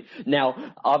 exactly.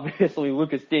 Now, obviously,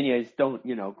 Lucas Digne's don't,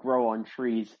 grow on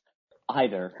trees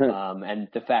either. And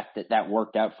the fact that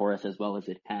worked out for us as well as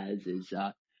it has is,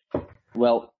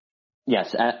 well,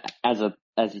 yes, as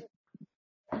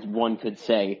one could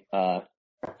say,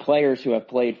 players who have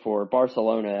played for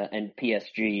Barcelona and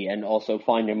PSG and also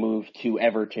find a move to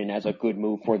Everton as a good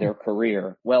move for their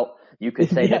career. Well, you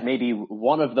could say that maybe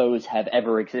one of those have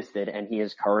ever existed, and he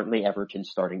is currently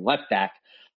Everton's starting left back.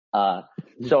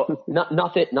 So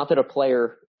not that a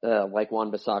player like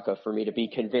Wan-Bissaka, for me to be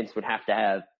convinced, would have to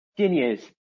have Digne's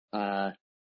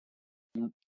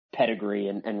pedigree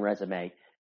and resume.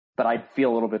 But I'd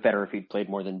feel a little bit better if he'd played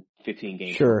more than 15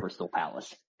 games for Crystal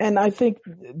Palace. And I think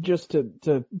just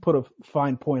to put a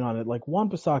fine point on it, like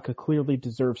Wan-Bissaka clearly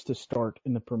deserves to start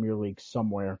in the Premier League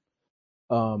somewhere.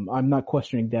 I'm not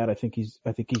questioning that. I think he's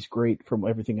great from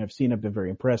everything I've seen. I've been very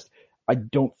impressed. I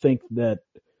don't think that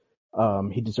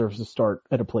he deserves to start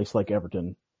at a place like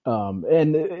Everton.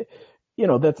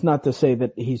 That's not to say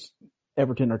that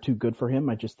Everton are too good for him.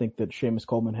 I just think that Seamus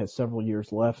Coleman has several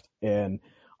years left, and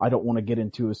I don't want to get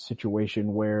into a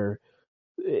situation where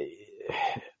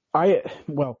I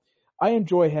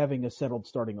enjoy having a settled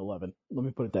starting 11. Let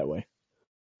me put it that way.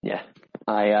 Yeah.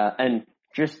 And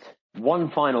just one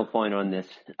final point on this.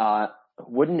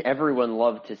 Wouldn't everyone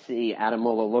love to see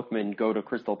Ademola Lookman go to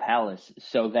Crystal Palace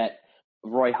so that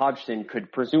Roy Hodgson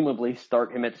could presumably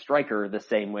start him at striker the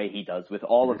same way he does with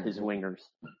all of his wingers?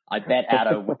 I bet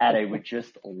Ade would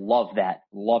just love that.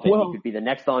 Love it. He could be the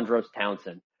next Andros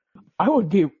Townsend. I would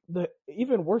be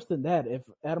even worse than that if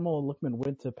Ademola Lookman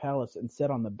went to Palace and sat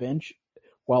on the bench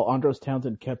while Andros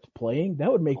Townsend kept playing.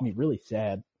 That would make me really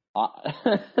sad.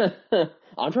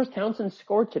 Andros Townsend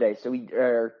scored today, so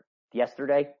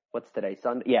yesterday. What's today?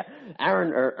 Sunday. Yeah,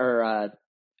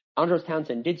 Andros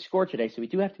Townsend did score today, so we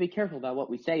do have to be careful about what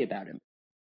we say about him.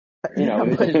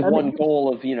 This is one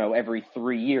goal of every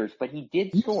 3 years, but he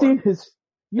did score.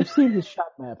 You've seen his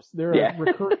shot maps. They're a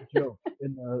recurring joke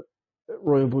in the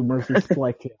Royal Blue Mercies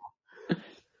Slack channel.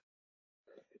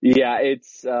 Yeah,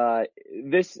 it's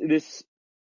this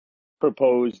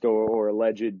proposed or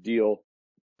alleged deal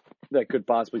that could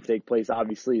possibly take place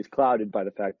obviously is clouded by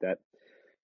the fact that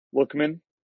Lookman,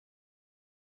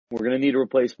 we're going to need a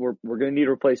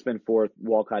replacement for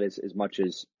Walcott as much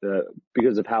as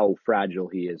because of how fragile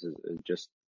he is just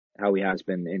how he has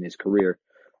been in his career.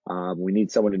 We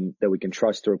need someone that we can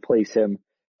trust to replace him.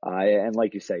 And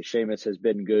like you say, Seamus has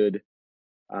been good.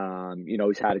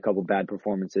 He's had a couple bad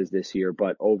performances this year,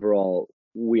 but overall,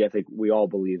 I think we all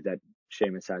believe that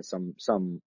Seamus has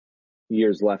some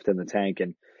years left in the tank,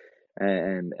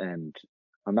 and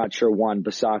I'm not sure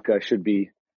Wan-Bissaka should be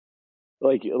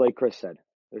like Chris said.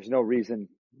 There's no reason.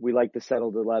 We like the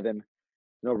settled 11.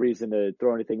 No reason to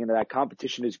throw anything into that.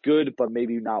 Competition is good, but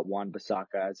maybe not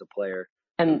Wan-Bissaka as a player.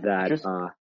 And go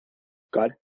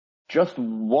ahead. Just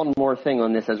one more thing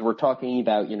on this, as we're talking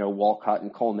about, Walcott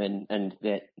and Coleman, and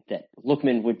that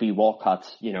Lookman would be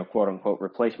Walcott's, quote unquote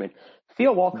replacement.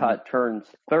 Theo Walcott turns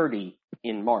 30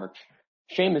 in March.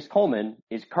 Seamus Coleman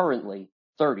is currently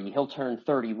 30. He'll turn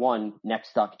 31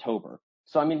 next October.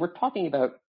 So, we're talking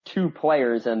about 2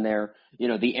 players and their,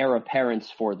 the heir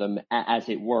apparents for them, as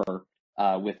it were,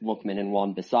 with Lookman and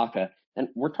Wan-Bissaka. And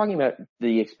we're talking about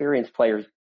the experienced players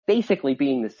basically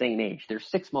being the same age. They're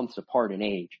 6 months apart in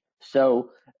age. So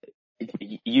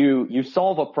you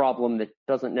solve a problem that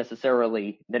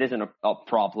isn't a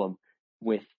problem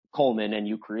with Coleman, and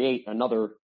you create another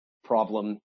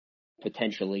problem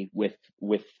potentially with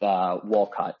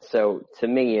Walcott. So to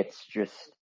me, it's just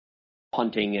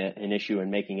punting an issue and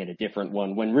making it a different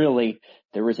one when really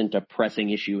there isn't a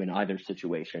pressing issue in either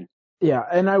situation. Yeah,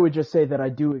 and I would just say that I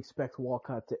do expect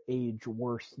Walcott to age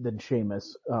worse than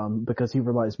Seamus, because he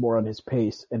relies more on his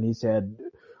pace, and he's had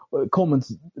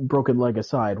Coleman's broken leg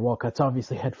aside, Walcott's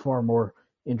obviously had far more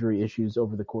injury issues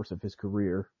over the course of his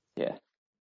career. Yeah.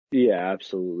 Yeah,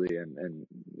 absolutely. And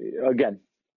again,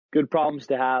 good problems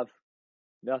to have.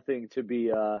 Nothing to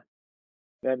be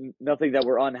nothing that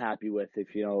we're unhappy with.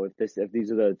 If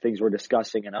these are the things we're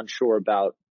discussing and unsure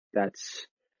about, that's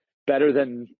better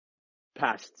than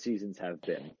past seasons have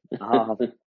been.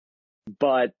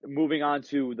 But moving on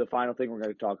to the final thing we're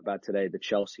going to talk about today, the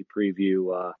Chelsea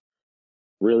preview,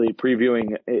 really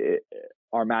previewing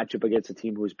our matchup against a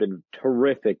team who's been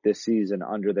terrific this season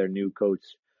under their new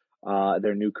coach,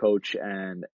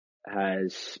 and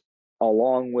has,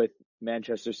 along with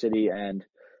Manchester City and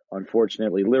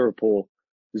unfortunately Liverpool,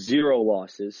 0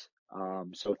 losses.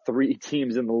 So 3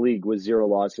 teams in the league with 0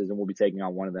 losses, and we'll be taking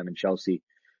on one of them in Chelsea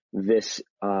this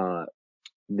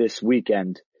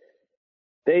weekend.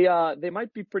 They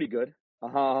might be pretty good,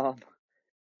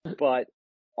 but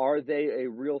are they a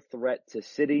real threat to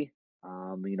City?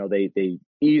 They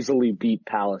easily beat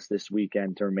Palace this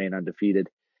weekend to remain undefeated.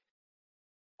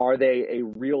 Are they a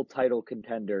real title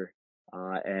contender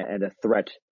and a threat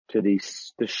to the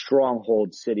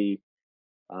stronghold City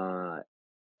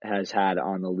has had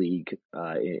on the league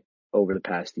over the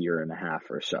past year and a half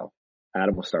or so?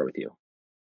 Adam, we'll start with you.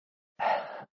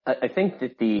 I think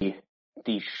that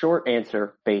the short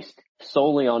answer, based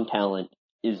solely on talent,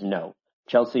 is no.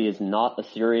 Chelsea is not a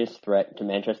serious threat to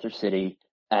Manchester City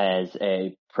as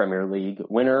a Premier League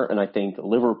winner, and I think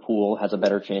Liverpool has a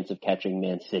better chance of catching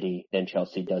Man City than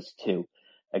Chelsea does too.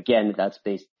 Again, that's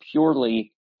based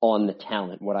purely on the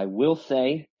talent. What I will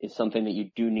say is something that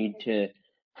you do need to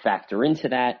factor into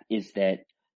that is that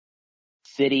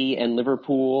City and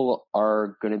Liverpool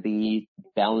are going to be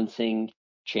balancing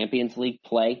Champions League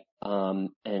play,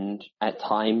 and at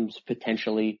times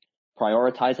potentially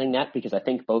prioritizing that, because I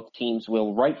think both teams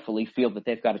will rightfully feel that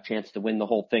they've got a chance to win the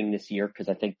whole thing this year, because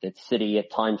I think that City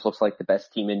at times looks like the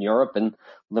best team in Europe, and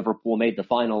Liverpool made the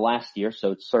final last year,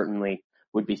 so it certainly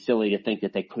would be silly to think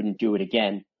that they couldn't do it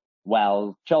again,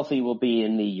 while Chelsea will be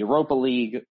in the Europa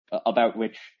League, about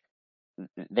which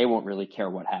they won't really care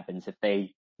what happens. If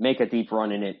they make a deep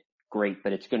run in it, great,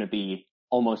 but it's going to be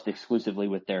almost exclusively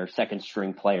with their second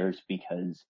string players,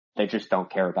 because they just don't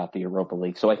care about the Europa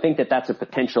League. So I think that that's a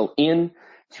potential in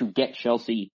to get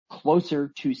Chelsea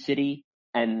closer to City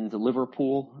and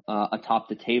Liverpool atop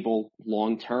the table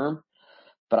long term.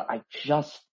 But I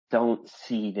just don't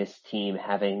see this team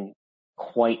having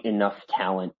quite enough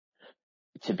talent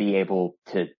to be able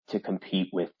to compete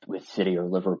with City or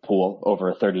Liverpool over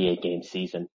a 38-game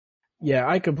season. Yeah,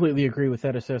 I completely agree with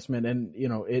that assessment. And,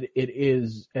 it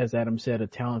is, as Adam said, a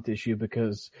talent issue,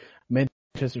 because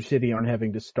Manchester City aren't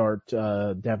having to start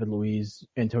David Luiz,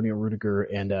 Antonio Rudiger,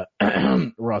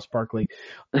 and Ross Barkley.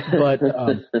 But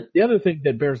the other thing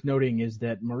that bears noting is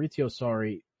that Maurizio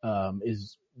Sarri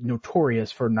is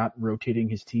notorious for not rotating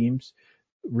his teams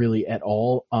really at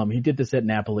all. He did this at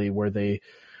Napoli, where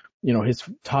his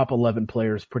top 11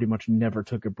 players pretty much never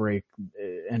took a break,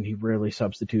 and he rarely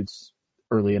substitutes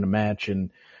early in a match.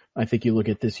 And I think you look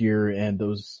at this year and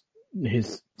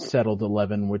his settled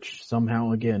 11, which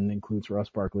somehow again includes Ross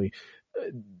Barkley,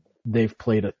 they've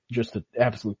played just an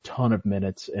absolute ton of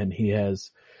minutes, and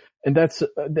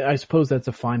I suppose that's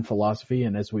a fine philosophy,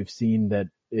 and as we've seen that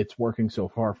it's working so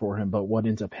far for him. But what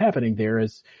ends up happening there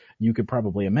is, you could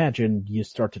probably imagine, you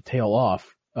start to tail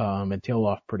off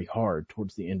pretty hard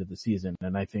towards the end of the season.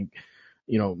 And I think,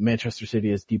 Manchester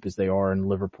City, as deep as they are, and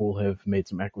Liverpool have made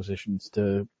some acquisitions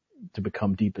to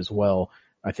become deep as well.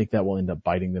 I think that will end up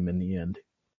biting them in the end.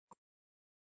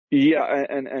 Yeah,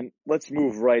 and let's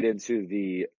move right into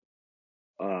the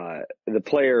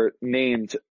player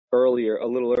named a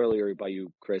little earlier by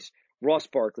you, Chris, Ross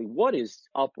Barkley. What is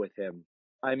up with him?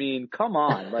 I mean, come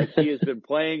on. Like, he has been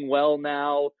playing well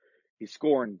now. He's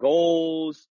scoring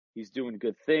goals. He's doing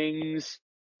good things.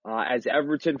 As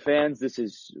Everton fans, this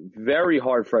is very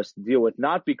hard for us to deal with,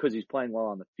 not because he's playing well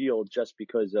on the field, just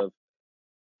because of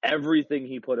everything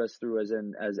he put us through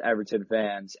as Everton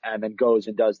fans, and then goes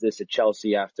and does this at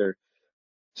Chelsea after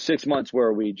 6 months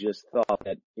where we just thought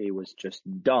that he was just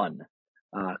done.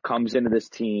 Comes into this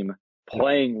team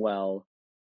playing well.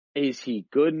 Is he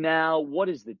good now? What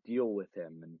is the deal with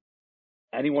him? And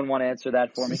anyone want to answer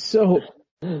that for me? So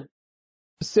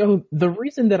the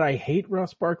reason that I hate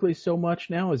Ross Barkley so much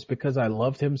now is because I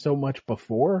loved him so much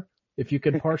before, if you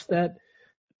can parse that.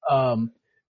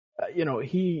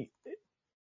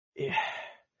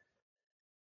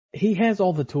 He has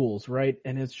all the tools, right?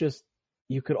 And it's just,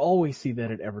 you could always see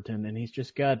that at Everton, and he's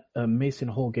just got a Mason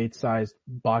Holgate-sized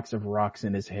box of rocks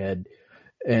in his head.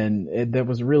 And that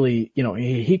was really,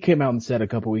 he came out and said a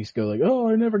couple weeks ago, like, oh,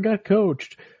 I never got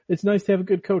coached. It's nice to have a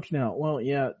good coach now. Well,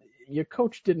 yeah, your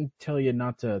coach didn't tell you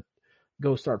not to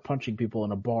go start punching people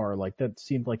in a bar. Like, that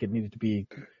seemed like it didn't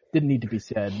need to be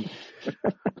said.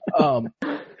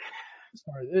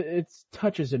 Sorry, it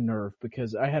touches a nerve,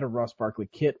 because I had a Ross Barkley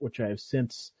kit, which I have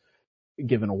since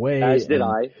given away. As did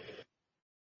I.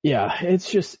 Yeah,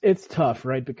 it's tough,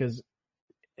 right? Because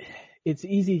it's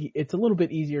easy. It's a little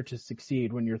bit easier to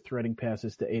succeed when you're threading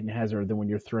passes to Aiden Hazard than when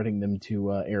you're threading them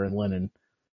to Aaron Lennon.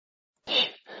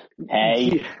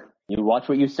 Hey, you watch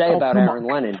what you say about Aaron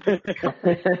Lennon.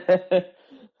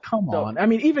 Come on. I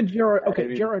mean, even Gerard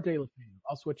Deulofeu.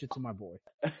 I'll switch it to my boy.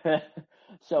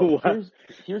 So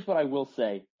here's what I will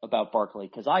say about Barkley,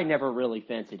 because I never really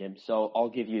fancied him. So I'll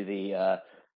give you the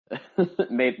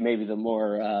maybe the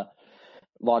more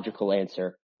logical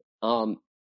answer.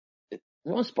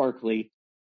 Ross Barkley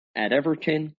at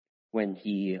Everton, when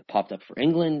he popped up for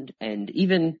England, and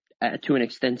even to an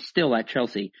extent still at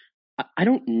Chelsea, I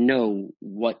don't know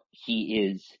what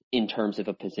he is in terms of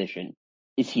a position.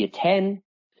 Is he a 10?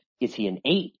 Is he an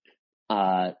 8?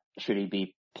 Should he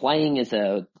be playing as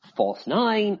a false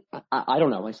 9? I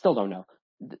don't know. I still don't know.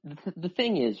 The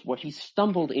thing is, what he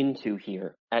stumbled into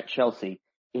here at Chelsea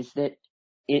is that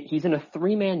he's in a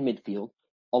 3-man midfield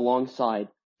alongside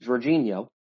Jorginho,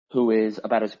 who is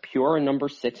about as pure a number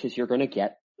 6 as you're going to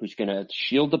get, who's going to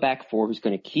shield the back 4, who's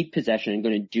going to keep possession and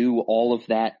going to do all of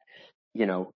that,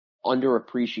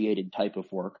 underappreciated type of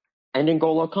work. And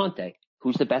N'Golo Kante,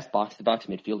 who's the best box-to-box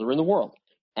midfielder in the world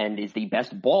and is the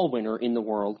best ball winner in the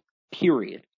world,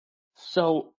 period.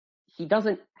 So he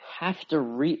doesn't have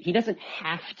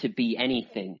to be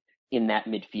anything in that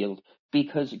midfield,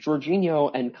 because Jorginho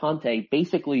and Kante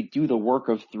basically do the work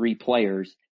of 3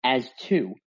 players as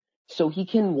 2. So he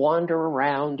can wander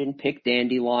around and pick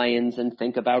dandelions and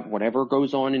think about whatever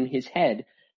goes on in his head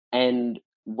and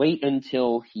wait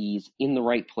until he's in the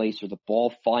right place or the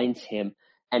ball finds him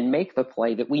and make the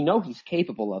play that we know he's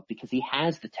capable of, because he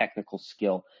has the technical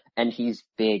skill and he's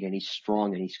big and he's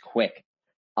strong and he's quick.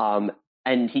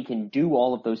 And he can do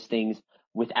all of those things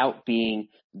without being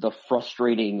the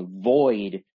frustrating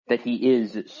void that he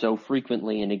is so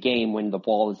frequently in a game when the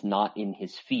ball is not in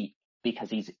his feet, because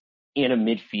he's in a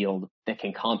midfield that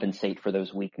can compensate for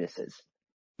those weaknesses.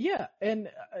 Yeah, and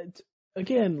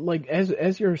again, like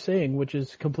as you're saying, which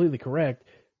is completely correct,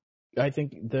 I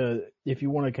think if you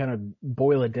want to kind of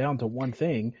boil it down to one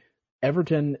thing,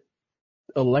 Everton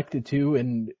elected to,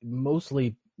 and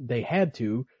mostly they had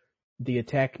to, the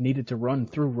attack needed to run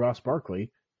through Ross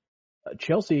Barkley.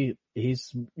 Chelsea,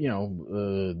 he's,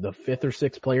 the 5th or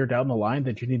 6th player down the line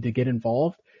that you need to get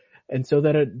involved. And so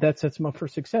that sets him up for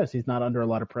success. He's not under a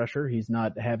lot of pressure. He's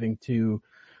not having to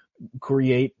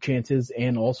create chances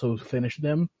and also finish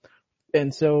them.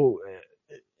 And so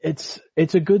it's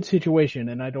a good situation.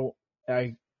 And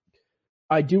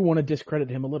I do want to discredit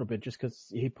him a little bit just because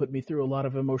he put me through a lot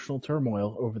of emotional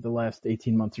turmoil over the last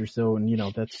 18 months or so. And,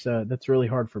 that's really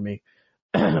hard for me.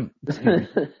 Excuse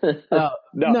me.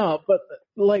 No, but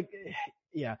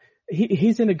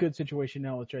he's in a good situation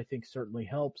now, which I think certainly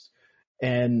helps.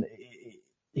 And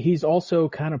he's also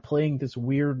kind of playing this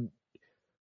weird,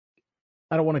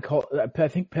 I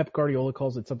think Pep Guardiola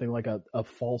calls it something like a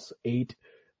false 8,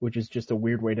 which is just a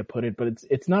weird way to put it, but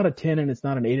it's not a 10 and it's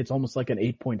not an 8. It's almost like an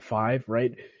 8.5,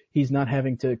 right? He's not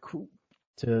having to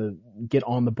get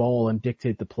on the ball and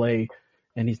dictate the play,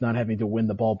 and he's not having to win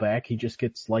the ball back. He just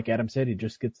gets, like Adam said, he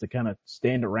just gets to kind of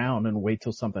stand around and wait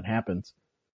till something happens.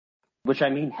 Which, I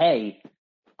mean, hey,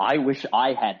 I wish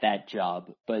I had that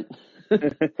job, but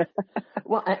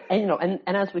well, and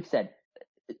as we've said,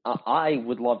 I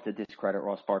would love to discredit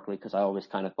Ross Barkley because I always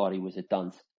kind of thought he was a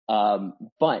dunce.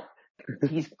 But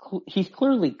he's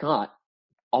clearly got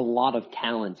a lot of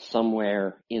talent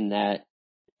somewhere in that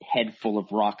head full of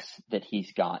rocks that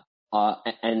he's got.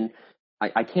 And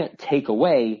I can't take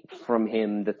away from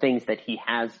him the things that he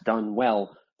has done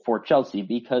well for Chelsea,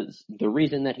 because the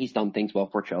reason that he's done things well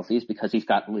for Chelsea is because he's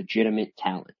got legitimate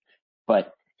talent.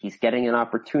 But he's getting an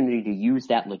opportunity to use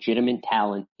that legitimate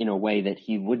talent in a way that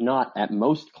he would not at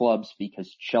most clubs, because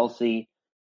Chelsea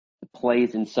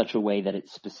plays in such a way that it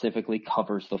specifically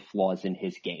covers the flaws in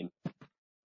his game.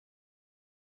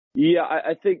 Yeah,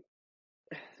 I think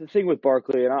the thing with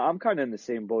Barkley, and I'm kind of in the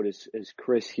same boat as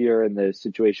Chris here in the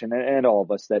situation, and all of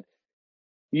us, that,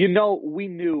 we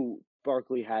knew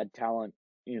Barkley had talent,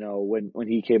 when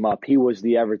he came up. He was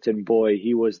the Everton boy.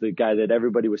 He was the guy that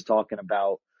everybody was talking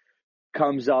about.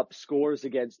 Comes up, scores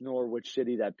against Norwich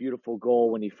City, that beautiful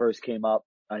goal when he first came up.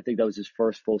 I think that was his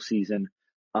first full season.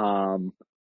 And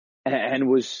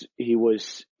he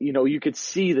was, you could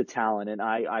see the talent. And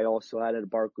I also had a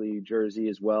Barkley jersey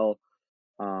as well.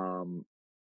 And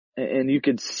you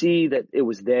could see that it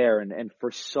was there. And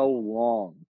for so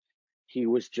long, he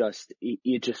was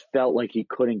it just felt like he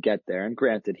couldn't get there. And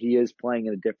granted, he is playing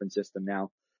in a different system now.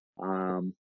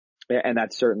 And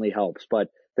that certainly helps. But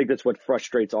I think that's what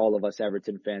frustrates all of us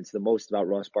Everton fans the most about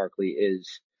Ross Barkley,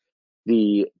 is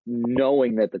the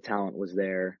knowing that the talent was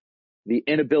there, the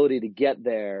inability to get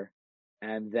there,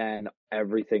 and then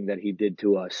everything that he did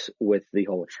to us with the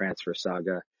whole transfer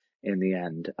saga in the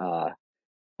end.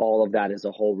 All of that as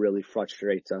a whole really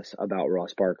frustrates us about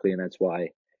Ross Barkley, and that's why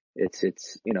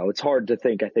it's hard to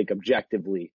think, I think,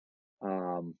 objectively,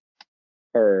 about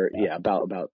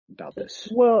this.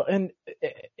 Well, and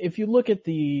if you look at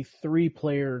the three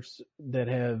players that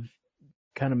have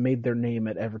kind of made their name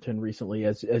at Everton recently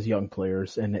as young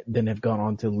players and then have gone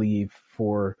on to leave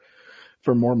for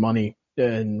more money,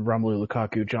 and Romelu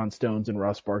Lukaku, John Stones, and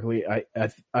Ross Barkley, I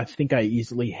think I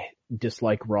easily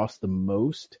dislike Ross the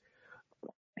most.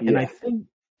 Yeah. And I think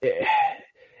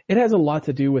it has a lot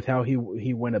to do with how he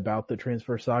went about the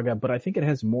transfer saga, but I think it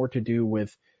has more to do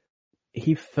with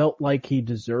he felt like he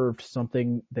deserved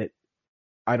something that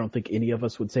I don't think any of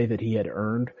us would say that he had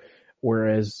earned,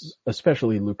 whereas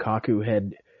especially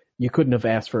Lukaku you couldn't have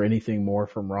asked for anything more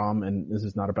from Rom, and this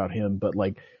is not about him, but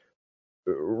like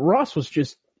Ross was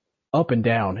just up and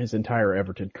down his entire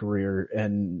Everton career,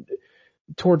 and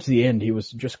towards the end he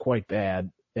was just quite bad,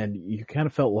 and you kind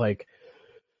of felt like,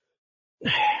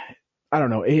 I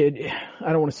don't know, I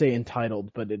don't want to say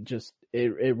entitled, but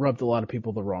it rubbed a lot of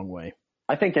people the wrong way.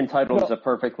 I think entitled is a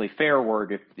perfectly fair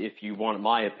word if you want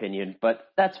my opinion, but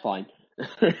that's fine.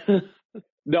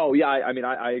 No, yeah,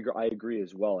 I agree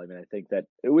as well. I mean, I think that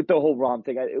with the whole Rom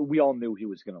thing, we all knew he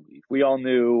was going to leave. We all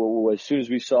knew as soon as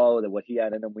we saw that what he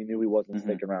had in him, we knew he wasn't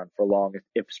sticking around for long,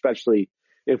 especially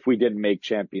if we didn't make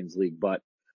Champions League. But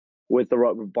with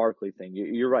the Barkley thing,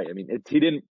 you're right. I mean, he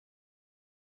didn't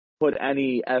put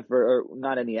any effort, or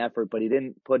not any effort, but he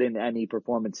didn't put in any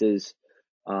performances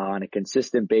on a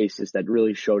consistent basis that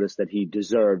really showed us that he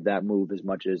deserved that move as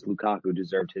much as Lukaku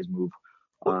deserved his move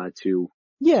to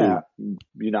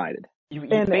United.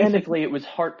 Basically, it was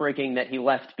heartbreaking that he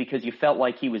left because you felt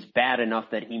like he was bad enough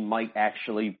that he might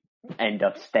actually end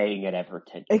up staying at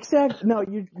Everton. Exactly. No,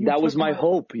 that was my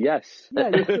hope. Yes. Yeah,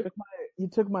 you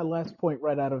took my last point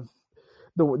right out of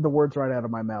the words right out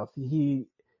of my mouth.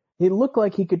 He looked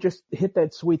like he could just hit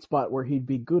that sweet spot where he'd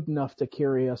be good enough to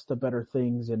carry us to better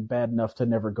things and bad enough to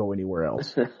never go anywhere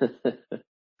else.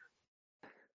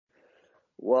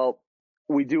 Well,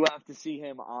 we do have to see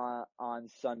him on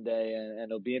Sunday, and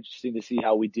it'll be interesting to see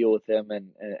how we deal with him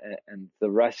and the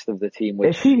rest of the team.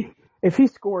 If he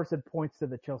scores and points to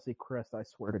the Chelsea crest, I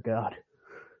swear to God.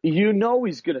 You know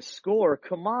he's going to score.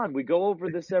 Come on, we go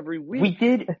over this every week.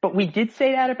 We did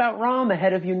say that about Rom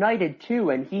ahead of United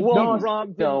too, and he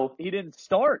didn't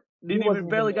start. Didn't even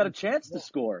barely got a chance to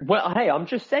score. Well, hey, I'm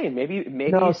just saying, maybe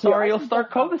he'll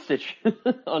start Kovacic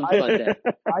on Sunday.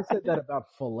 I said that about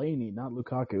Fellaini, not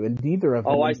Lukaku, and neither of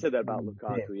them. Oh, I said that about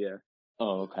Lukaku, yeah.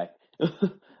 Oh, okay.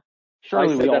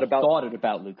 Surely we all thought it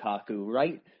about Lukaku,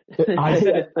 right? I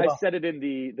said it in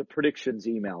the predictions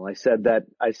email. I said that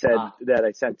I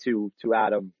sent to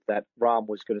Adam that Rom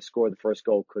was going to score the first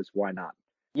goal because why not?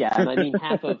 Yeah, and I mean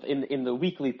half of in the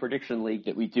weekly prediction league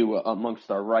that we do amongst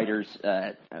our writers,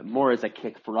 more as a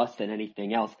kick for us than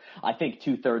anything else. I think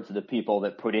 2/3 of the people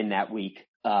that put in that week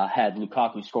had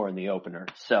Lukaku scoring the opener.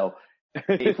 So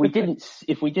if we didn't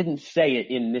say it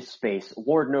in this space,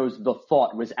 Lord knows the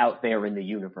thought was out there in the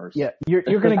universe. Yeah, you're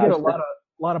going to get a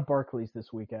lot of Barclays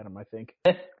this week, Adam, I think.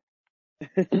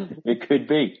 It could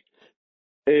be.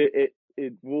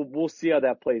 We'll see how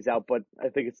that plays out, but I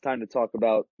think it's time to talk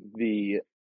about the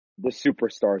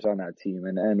superstars on that team,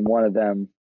 and one of them,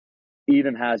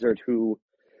 Eden Hazard, who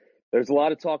there's a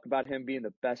lot of talk about him being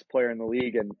the best player in the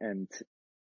league, and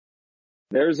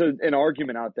there's an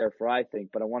argument out there for I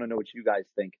think, but I want to know what you guys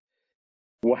think.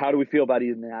 Well, how do we feel about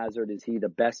Eden Hazard? Is he the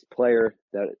best player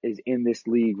that is in this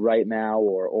league right now,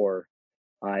 or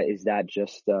is that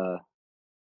just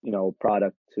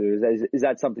product? Is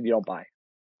that something you don't buy?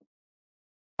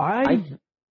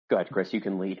 Go ahead, Chris. You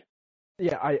can lead.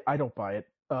 Yeah, I don't buy it.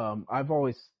 I've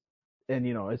always, and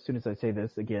as soon as I say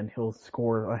this again, he'll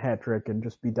score a hat trick and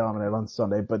just be dominant on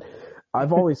Sunday. But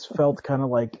I've always felt kind of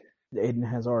like Eden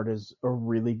Hazard is a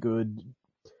really good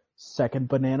second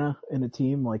banana in a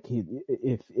team. Like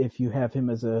if you have him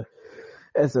as a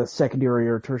secondary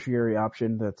or tertiary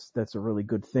option, that's a really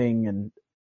good thing. And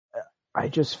I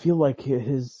just feel like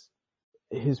his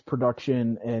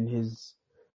production and his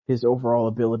overall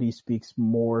ability speaks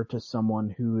more to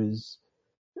someone who is,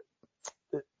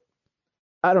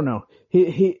 I don't know.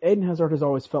 Eden Hazard has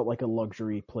always felt like a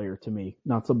luxury player to me,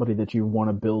 not somebody that you want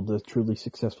to build a truly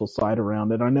successful side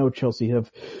around. And I know Chelsea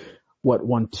have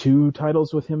won 2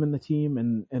 titles with him in the team,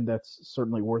 and that's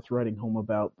certainly worth writing home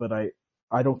about. But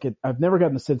I've never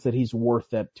gotten the sense that he's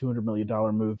worth that $200 million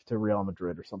move to Real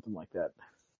Madrid or something like that.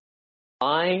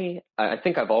 I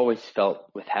think I've always felt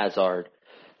with Hazard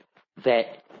that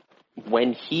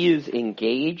when he is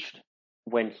engaged,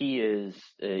 when he is,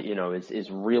 is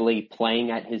really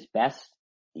playing at his best,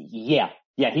 yeah,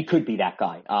 he could be that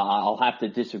guy. I'll have to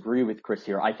disagree with Chris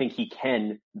here. I think he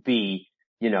can be,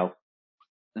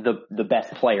 the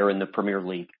best player in the Premier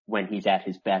League when he's at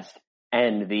his best.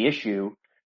 And the issue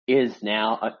is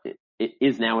now,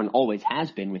 and always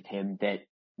has been with him, that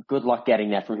good luck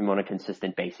getting that from him on a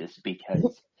consistent basis,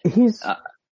 because I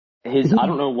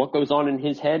don't know what goes on in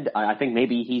his head. I think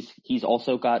maybe he's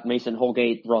also got Mason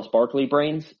Holgate, Ross Barkley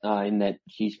brains, in that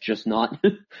he's just not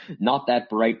that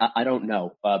bright. I don't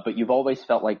know. But you've always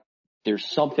felt like there's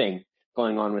something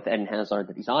going on with Eden Hazard,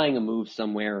 that he's eyeing a move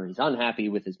somewhere, or he's unhappy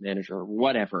with his manager, or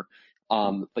whatever.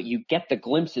 But you get the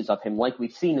glimpses of him, like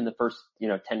we've seen in the first,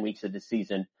 10 weeks of the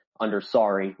season under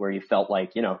Sarri, where you felt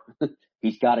like,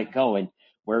 he's got it going.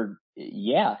 Where,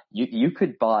 yeah, you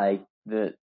could buy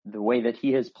the way that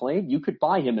he has played, you could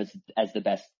buy him as the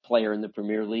best player in the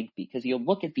Premier League, because you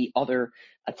look at the other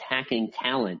attacking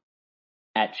talent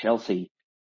at Chelsea,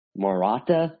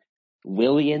 Morata,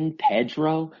 Willian,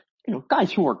 Pedro,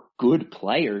 guys who are good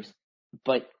players,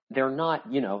 but they're not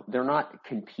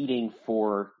competing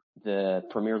for the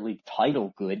Premier League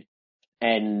title good.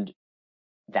 And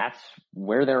that's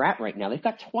where they're at right now. They've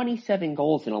got 27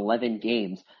 goals in 11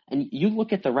 games. And you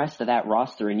look at the rest of that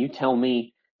roster and you tell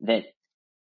me that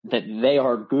they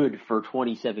are good for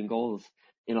 27 goals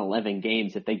in 11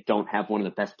 games if they don't have one of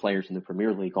the best players in the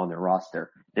Premier League on their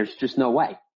roster. There's just no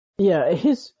way. Yeah,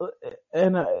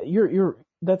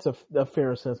 that's a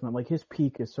fair assessment. Like, his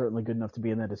peak is certainly good enough to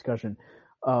be in that discussion.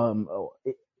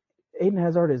 Eden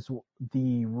Hazard is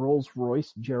the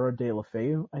Rolls-Royce Gerard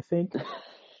Deulofeu, I think.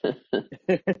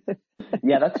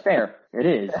 Yeah, that's fair. It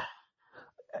is.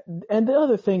 And the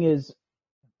other thing is,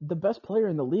 the best player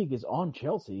in the league is on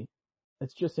Chelsea.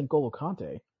 It's just N'Golo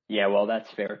Kante. Yeah, well,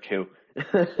 that's fair too.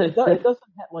 It doesn't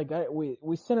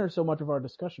we center so much of our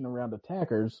discussion around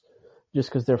attackers just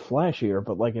because they're flashier.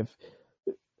 But like,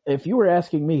 if you were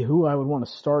asking me who I would want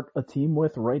to start a team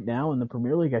with right now in the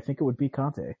Premier League, I think it would be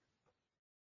Kante.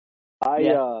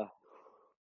 I've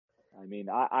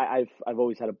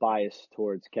always had a bias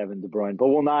towards Kevin De Bruyne, but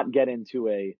we'll not get into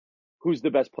a who's the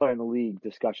best player in the league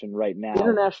discussion right now.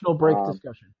 International break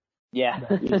discussion. Yeah.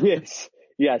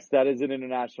 Yes, that is an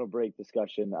international break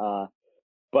discussion.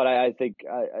 But I think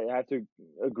I have to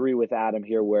agree with Adam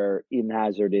here, where Eden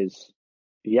Hazard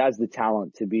he has the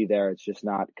talent to be there. It's just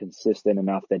not consistent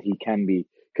enough that he can be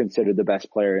considered the best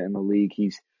player in the league.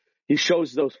 He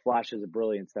shows those flashes of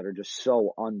brilliance that are just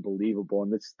so unbelievable.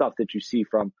 And it's stuff that you see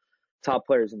from top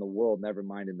players in the world, never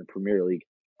mind in the Premier League.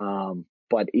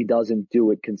 But he doesn't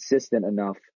do it consistent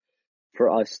enough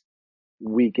for us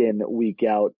week in, week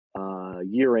out,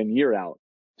 year in, year out,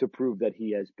 to prove that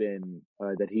he has been,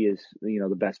 that he is,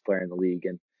 the best player in the league.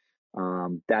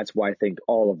 And that's why I think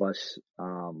all of us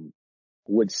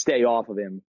would stay off of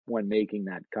him when making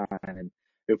that comment. And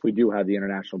if we do have the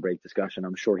international break discussion,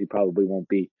 I'm sure he probably won't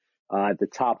be at the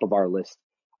top of our list,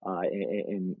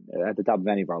 at the top of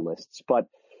any of our lists. But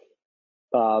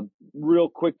real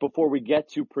quick before we get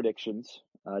to predictions,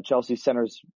 Chelsea center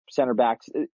backs,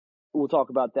 we'll talk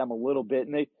about them a little bit,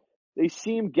 and they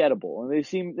seem gettable, and they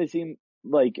seem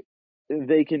like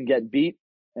they can get beat,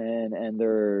 and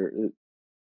they're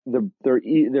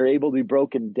able to be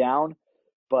broken down,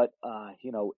 but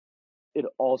it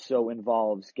also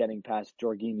involves getting past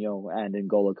Jorginho and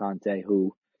N'Golo Kante,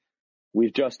 who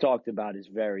we've just talked about is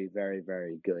very, very,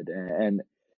 very good.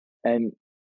 And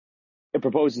it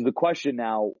proposes the question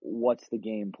now, what's the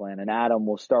game plan? And Adam,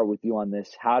 we'll start with you on this.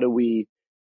 How do we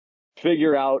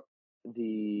figure out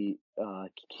the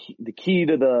key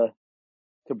to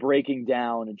breaking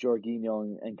down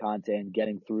Jorginho and Kante and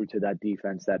getting through to that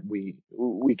defense that we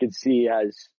could see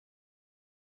as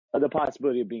the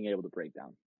possibility of being able to break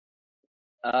down?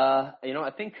 I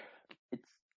think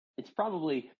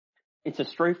it's a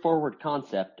straightforward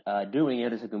concept. Doing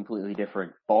it is a completely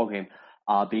different ballgame.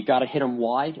 But you got to hit them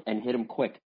wide and hit them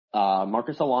quick.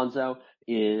 Marcos Alonso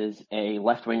is a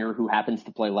left winger who happens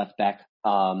to play left back.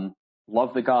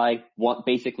 Love the guy.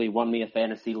 Basically won me a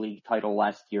fantasy league title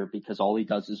last year because all he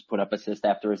does is put up assist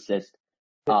after assist.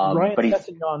 Ryan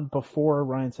Sessegnon before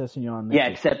Ryan Sessegnon. Yeah,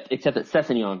 except that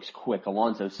Sessegnon's quick.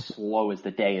 Alonso's slow as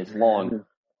the day is long.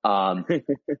 And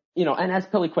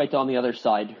Azpilicueta on the other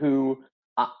side, who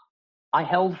I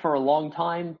held for a long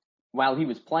time while he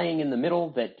was playing in the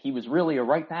middle that he was really a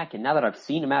right back. And now that I've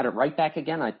seen him out at right back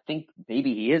again, I think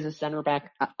maybe he is a center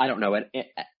back. I don't know. At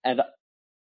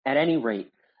any rate,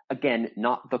 again,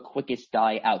 not the quickest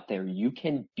guy out there. You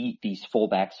can beat these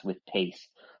fullbacks with pace.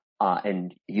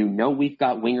 And we've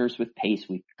got wingers with pace.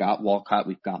 We've got Walcott,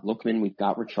 we've got Lookman, we've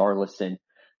got Richarlison.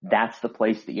 that's the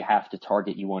place that you have to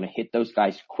target. You want to hit those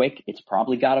guys quick. It's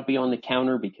probably got to be on the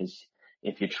counter, because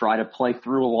if you try to play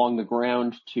through along the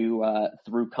ground to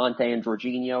through Conte and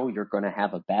Jorginho, you're going to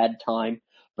have a bad time.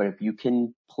 But if you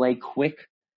can play quick,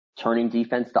 turning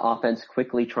defense to offense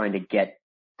quickly, trying to get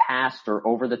past or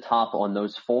over the top on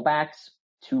those fullbacks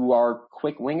to our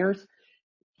quick wingers,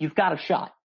 you've got a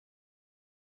shot.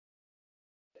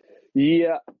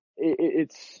 Yeah,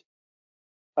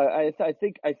 I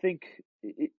think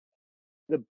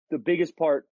the biggest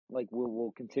part, like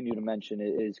we'll continue to mention,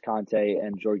 is Conte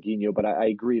and Jorginho. But I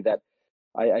agree that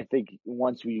I think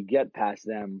once we get past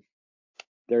them,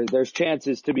 there's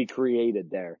chances to be created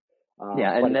there.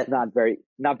 Yeah, and but it's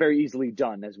not very easily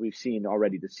done, as we've seen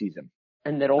already this season.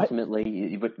 And that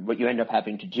ultimately, what you end up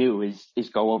having to do is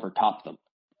go over top them.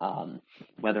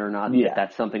 Whether or not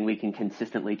that's something we can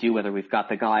consistently do, whether we've got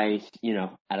the guys,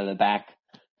 out of the back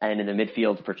and in the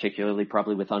midfield, particularly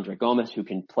probably with Andre Gomes, who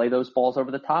can play those balls over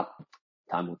the top,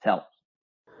 time will tell.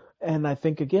 And I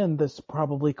think, again, this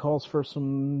probably calls for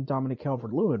some Dominic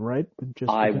Calvert-Lewin, right?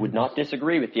 I would not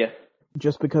disagree with you.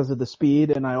 Just because of the speed,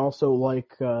 and I also like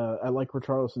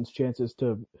Richarlison's chances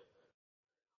to.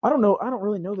 I don't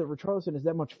really know that Richarlison is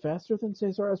that much faster than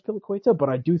Cesar Azpilicueta, but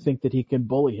I do think that he can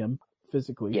bully him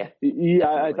physically. Yeah.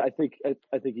 I think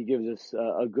he gives us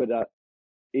a good.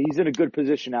 He's in a good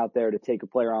position out there to take a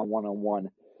player on one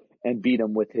and beat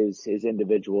him with his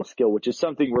individual skill, which is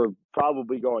something we're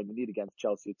probably going to need against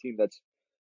Chelsea, a team that's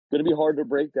going to be hard to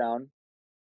break down,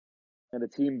 and a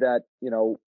team that,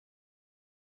 to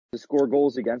score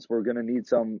goals against, we're going to need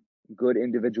some good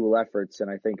individual efforts. And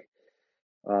I think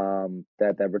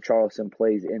that Richarlison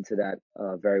plays into that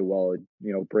very well,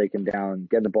 breaking down,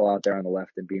 getting the ball out there on the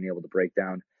left and being able to break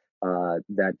down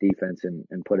that defense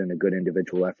and put in a good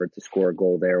individual effort to score a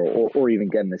goal there, or even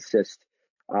get an assist.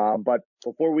 But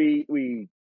before we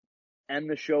end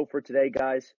the show for today,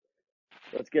 guys,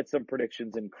 let's get some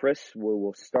predictions. And Chris,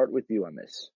 we'll start with you on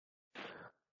this.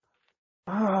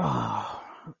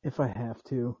 If I have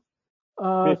to.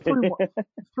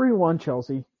 3-1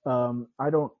 Chelsea. I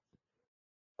don't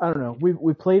know.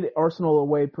 We played Arsenal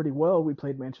away pretty well. We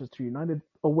played Manchester United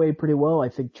away pretty well. I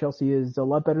think Chelsea is a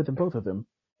lot better than both of them.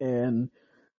 And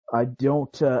I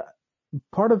don't,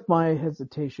 part of my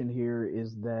hesitation here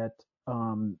is that,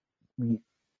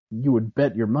 you would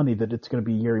bet your money that it's going to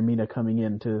be Yerry Mina coming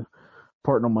in to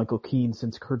partner Michael Keane,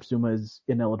 since Kurt Zouma is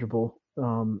ineligible,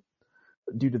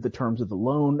 due to the terms of the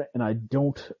loan. And I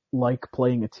don't like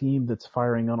playing a team that's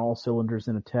firing on all cylinders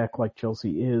in attack like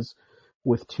Chelsea is,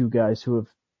 with two guys who have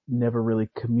never really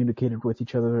communicated with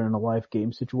each other in a live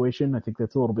game situation. I think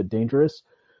that's a little bit dangerous.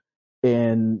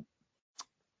 And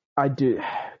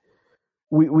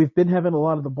we've been having a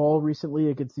lot of the ball recently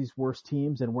against these worst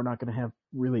teams, and we're not going to have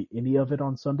really any of it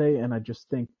on Sunday. And I just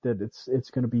think that it's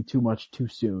going to be too much too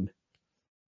soon.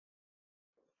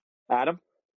 Adam?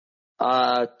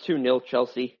 2-0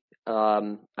 Chelsea.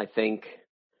 I think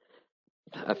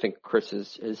Chris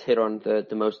has hit on the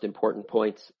most important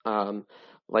points.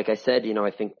 Like I said,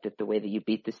 I think that the way that you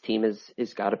beat this team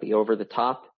is got to be over the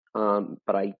top.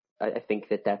 But I think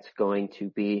that that's going to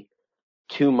be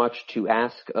too much to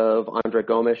ask of Andre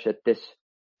Gomes at this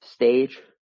stage.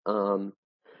 To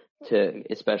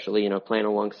especially, playing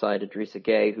alongside Idrissa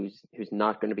Gueye, who's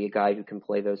not going to be a guy who can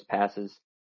play those passes.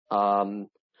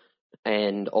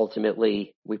 And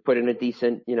ultimately, we put in a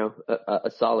decent,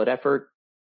 a solid effort.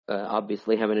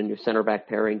 Obviously, having a new center back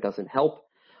pairing doesn't help.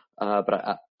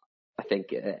 But I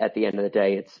think at the end of the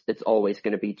day, it's always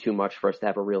going to be too much for us to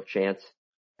have a real chance.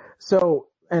 So,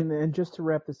 and just to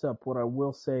wrap this up, what I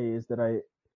will say is that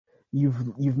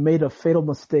you've made a fatal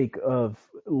mistake of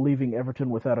leaving Everton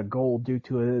without a goal due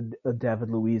to a David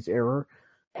Luiz error.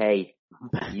 Hey,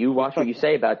 you watch what you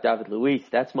say about David Luiz.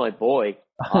 That's my boy.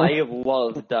 I have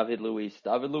loved David Luiz.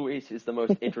 David Luiz is the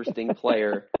most interesting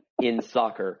player in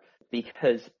soccer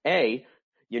because, A,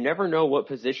 you never know what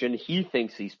position he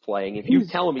thinks he's playing. If you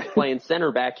tell him he's playing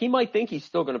center back, he might think he's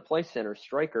still going to play center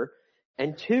striker.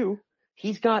 And 2,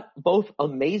 he's got both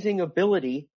amazing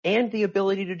ability and the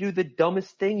ability to do the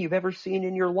dumbest thing you've ever seen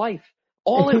in your life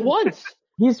all at once.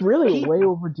 He's really way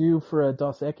overdue for a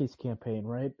Dos Equis campaign,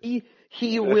 right?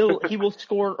 He will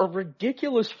score a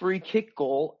ridiculous free kick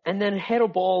goal and then head a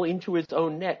ball into his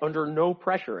own net under no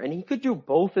pressure. And he could do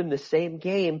both in the same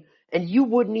game, and you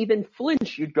wouldn't even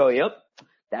flinch. You'd go, yep,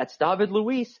 that's David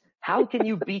Luiz. How can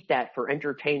you beat that for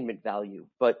entertainment value?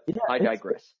 But yeah, I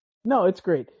digress. No, it's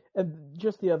great. And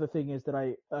just the other thing is that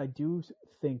I do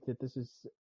think that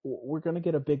we're going to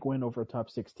get a big win over a top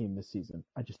 6 team this season.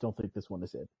 I just don't think this one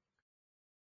is it.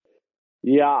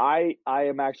 Yeah, I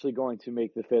am actually going to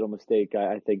make the fatal mistake.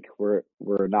 I think we're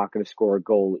not going to score a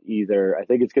goal either. I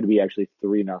think it's going to be actually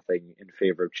 3-0 in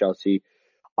favor of Chelsea.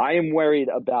 I am worried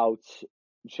about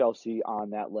Chelsea on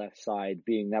that left side,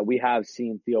 being that we have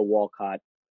seen Theo Walcott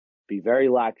be very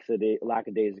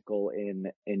lackadaisical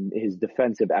in his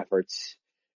defensive efforts.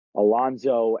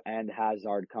 Alonso and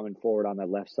Hazard coming forward on that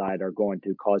left side are going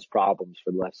to cause problems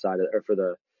for the left side or for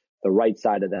the right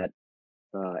side of that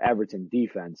Everton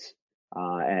defense.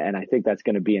 And I think that's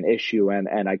going to be an issue.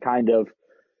 And I kind of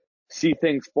see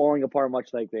things falling apart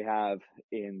much like they have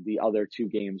in the other two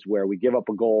games where we give up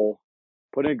a goal,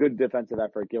 put in a good defensive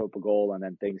effort, give up a goal, and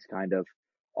then things kind of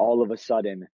all of a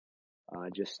sudden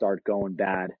just start going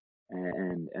bad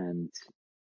and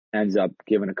ends up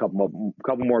giving a couple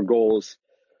more goals.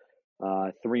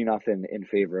 3-0 in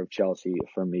favor of Chelsea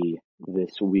for me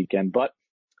this weekend. But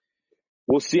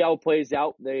we'll see how it plays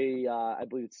out. I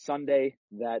believe it's Sunday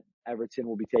that Everton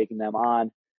will be taking them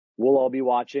on. We'll all be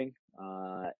watching,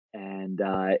 and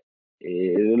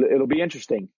it'll be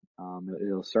interesting.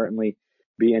 It'll certainly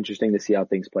be interesting to see how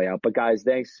things play out. But guys,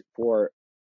 thanks for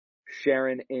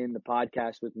sharing in the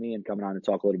podcast with me and coming on and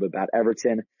talk a little bit about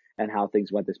Everton and how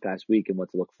things went this past week and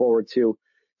what to look forward to.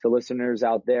 To listeners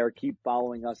out there, keep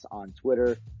following us on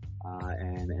Twitter,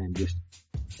 and just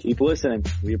keep listening.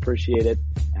 We appreciate it,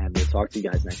 and we'll talk to you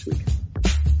guys next week.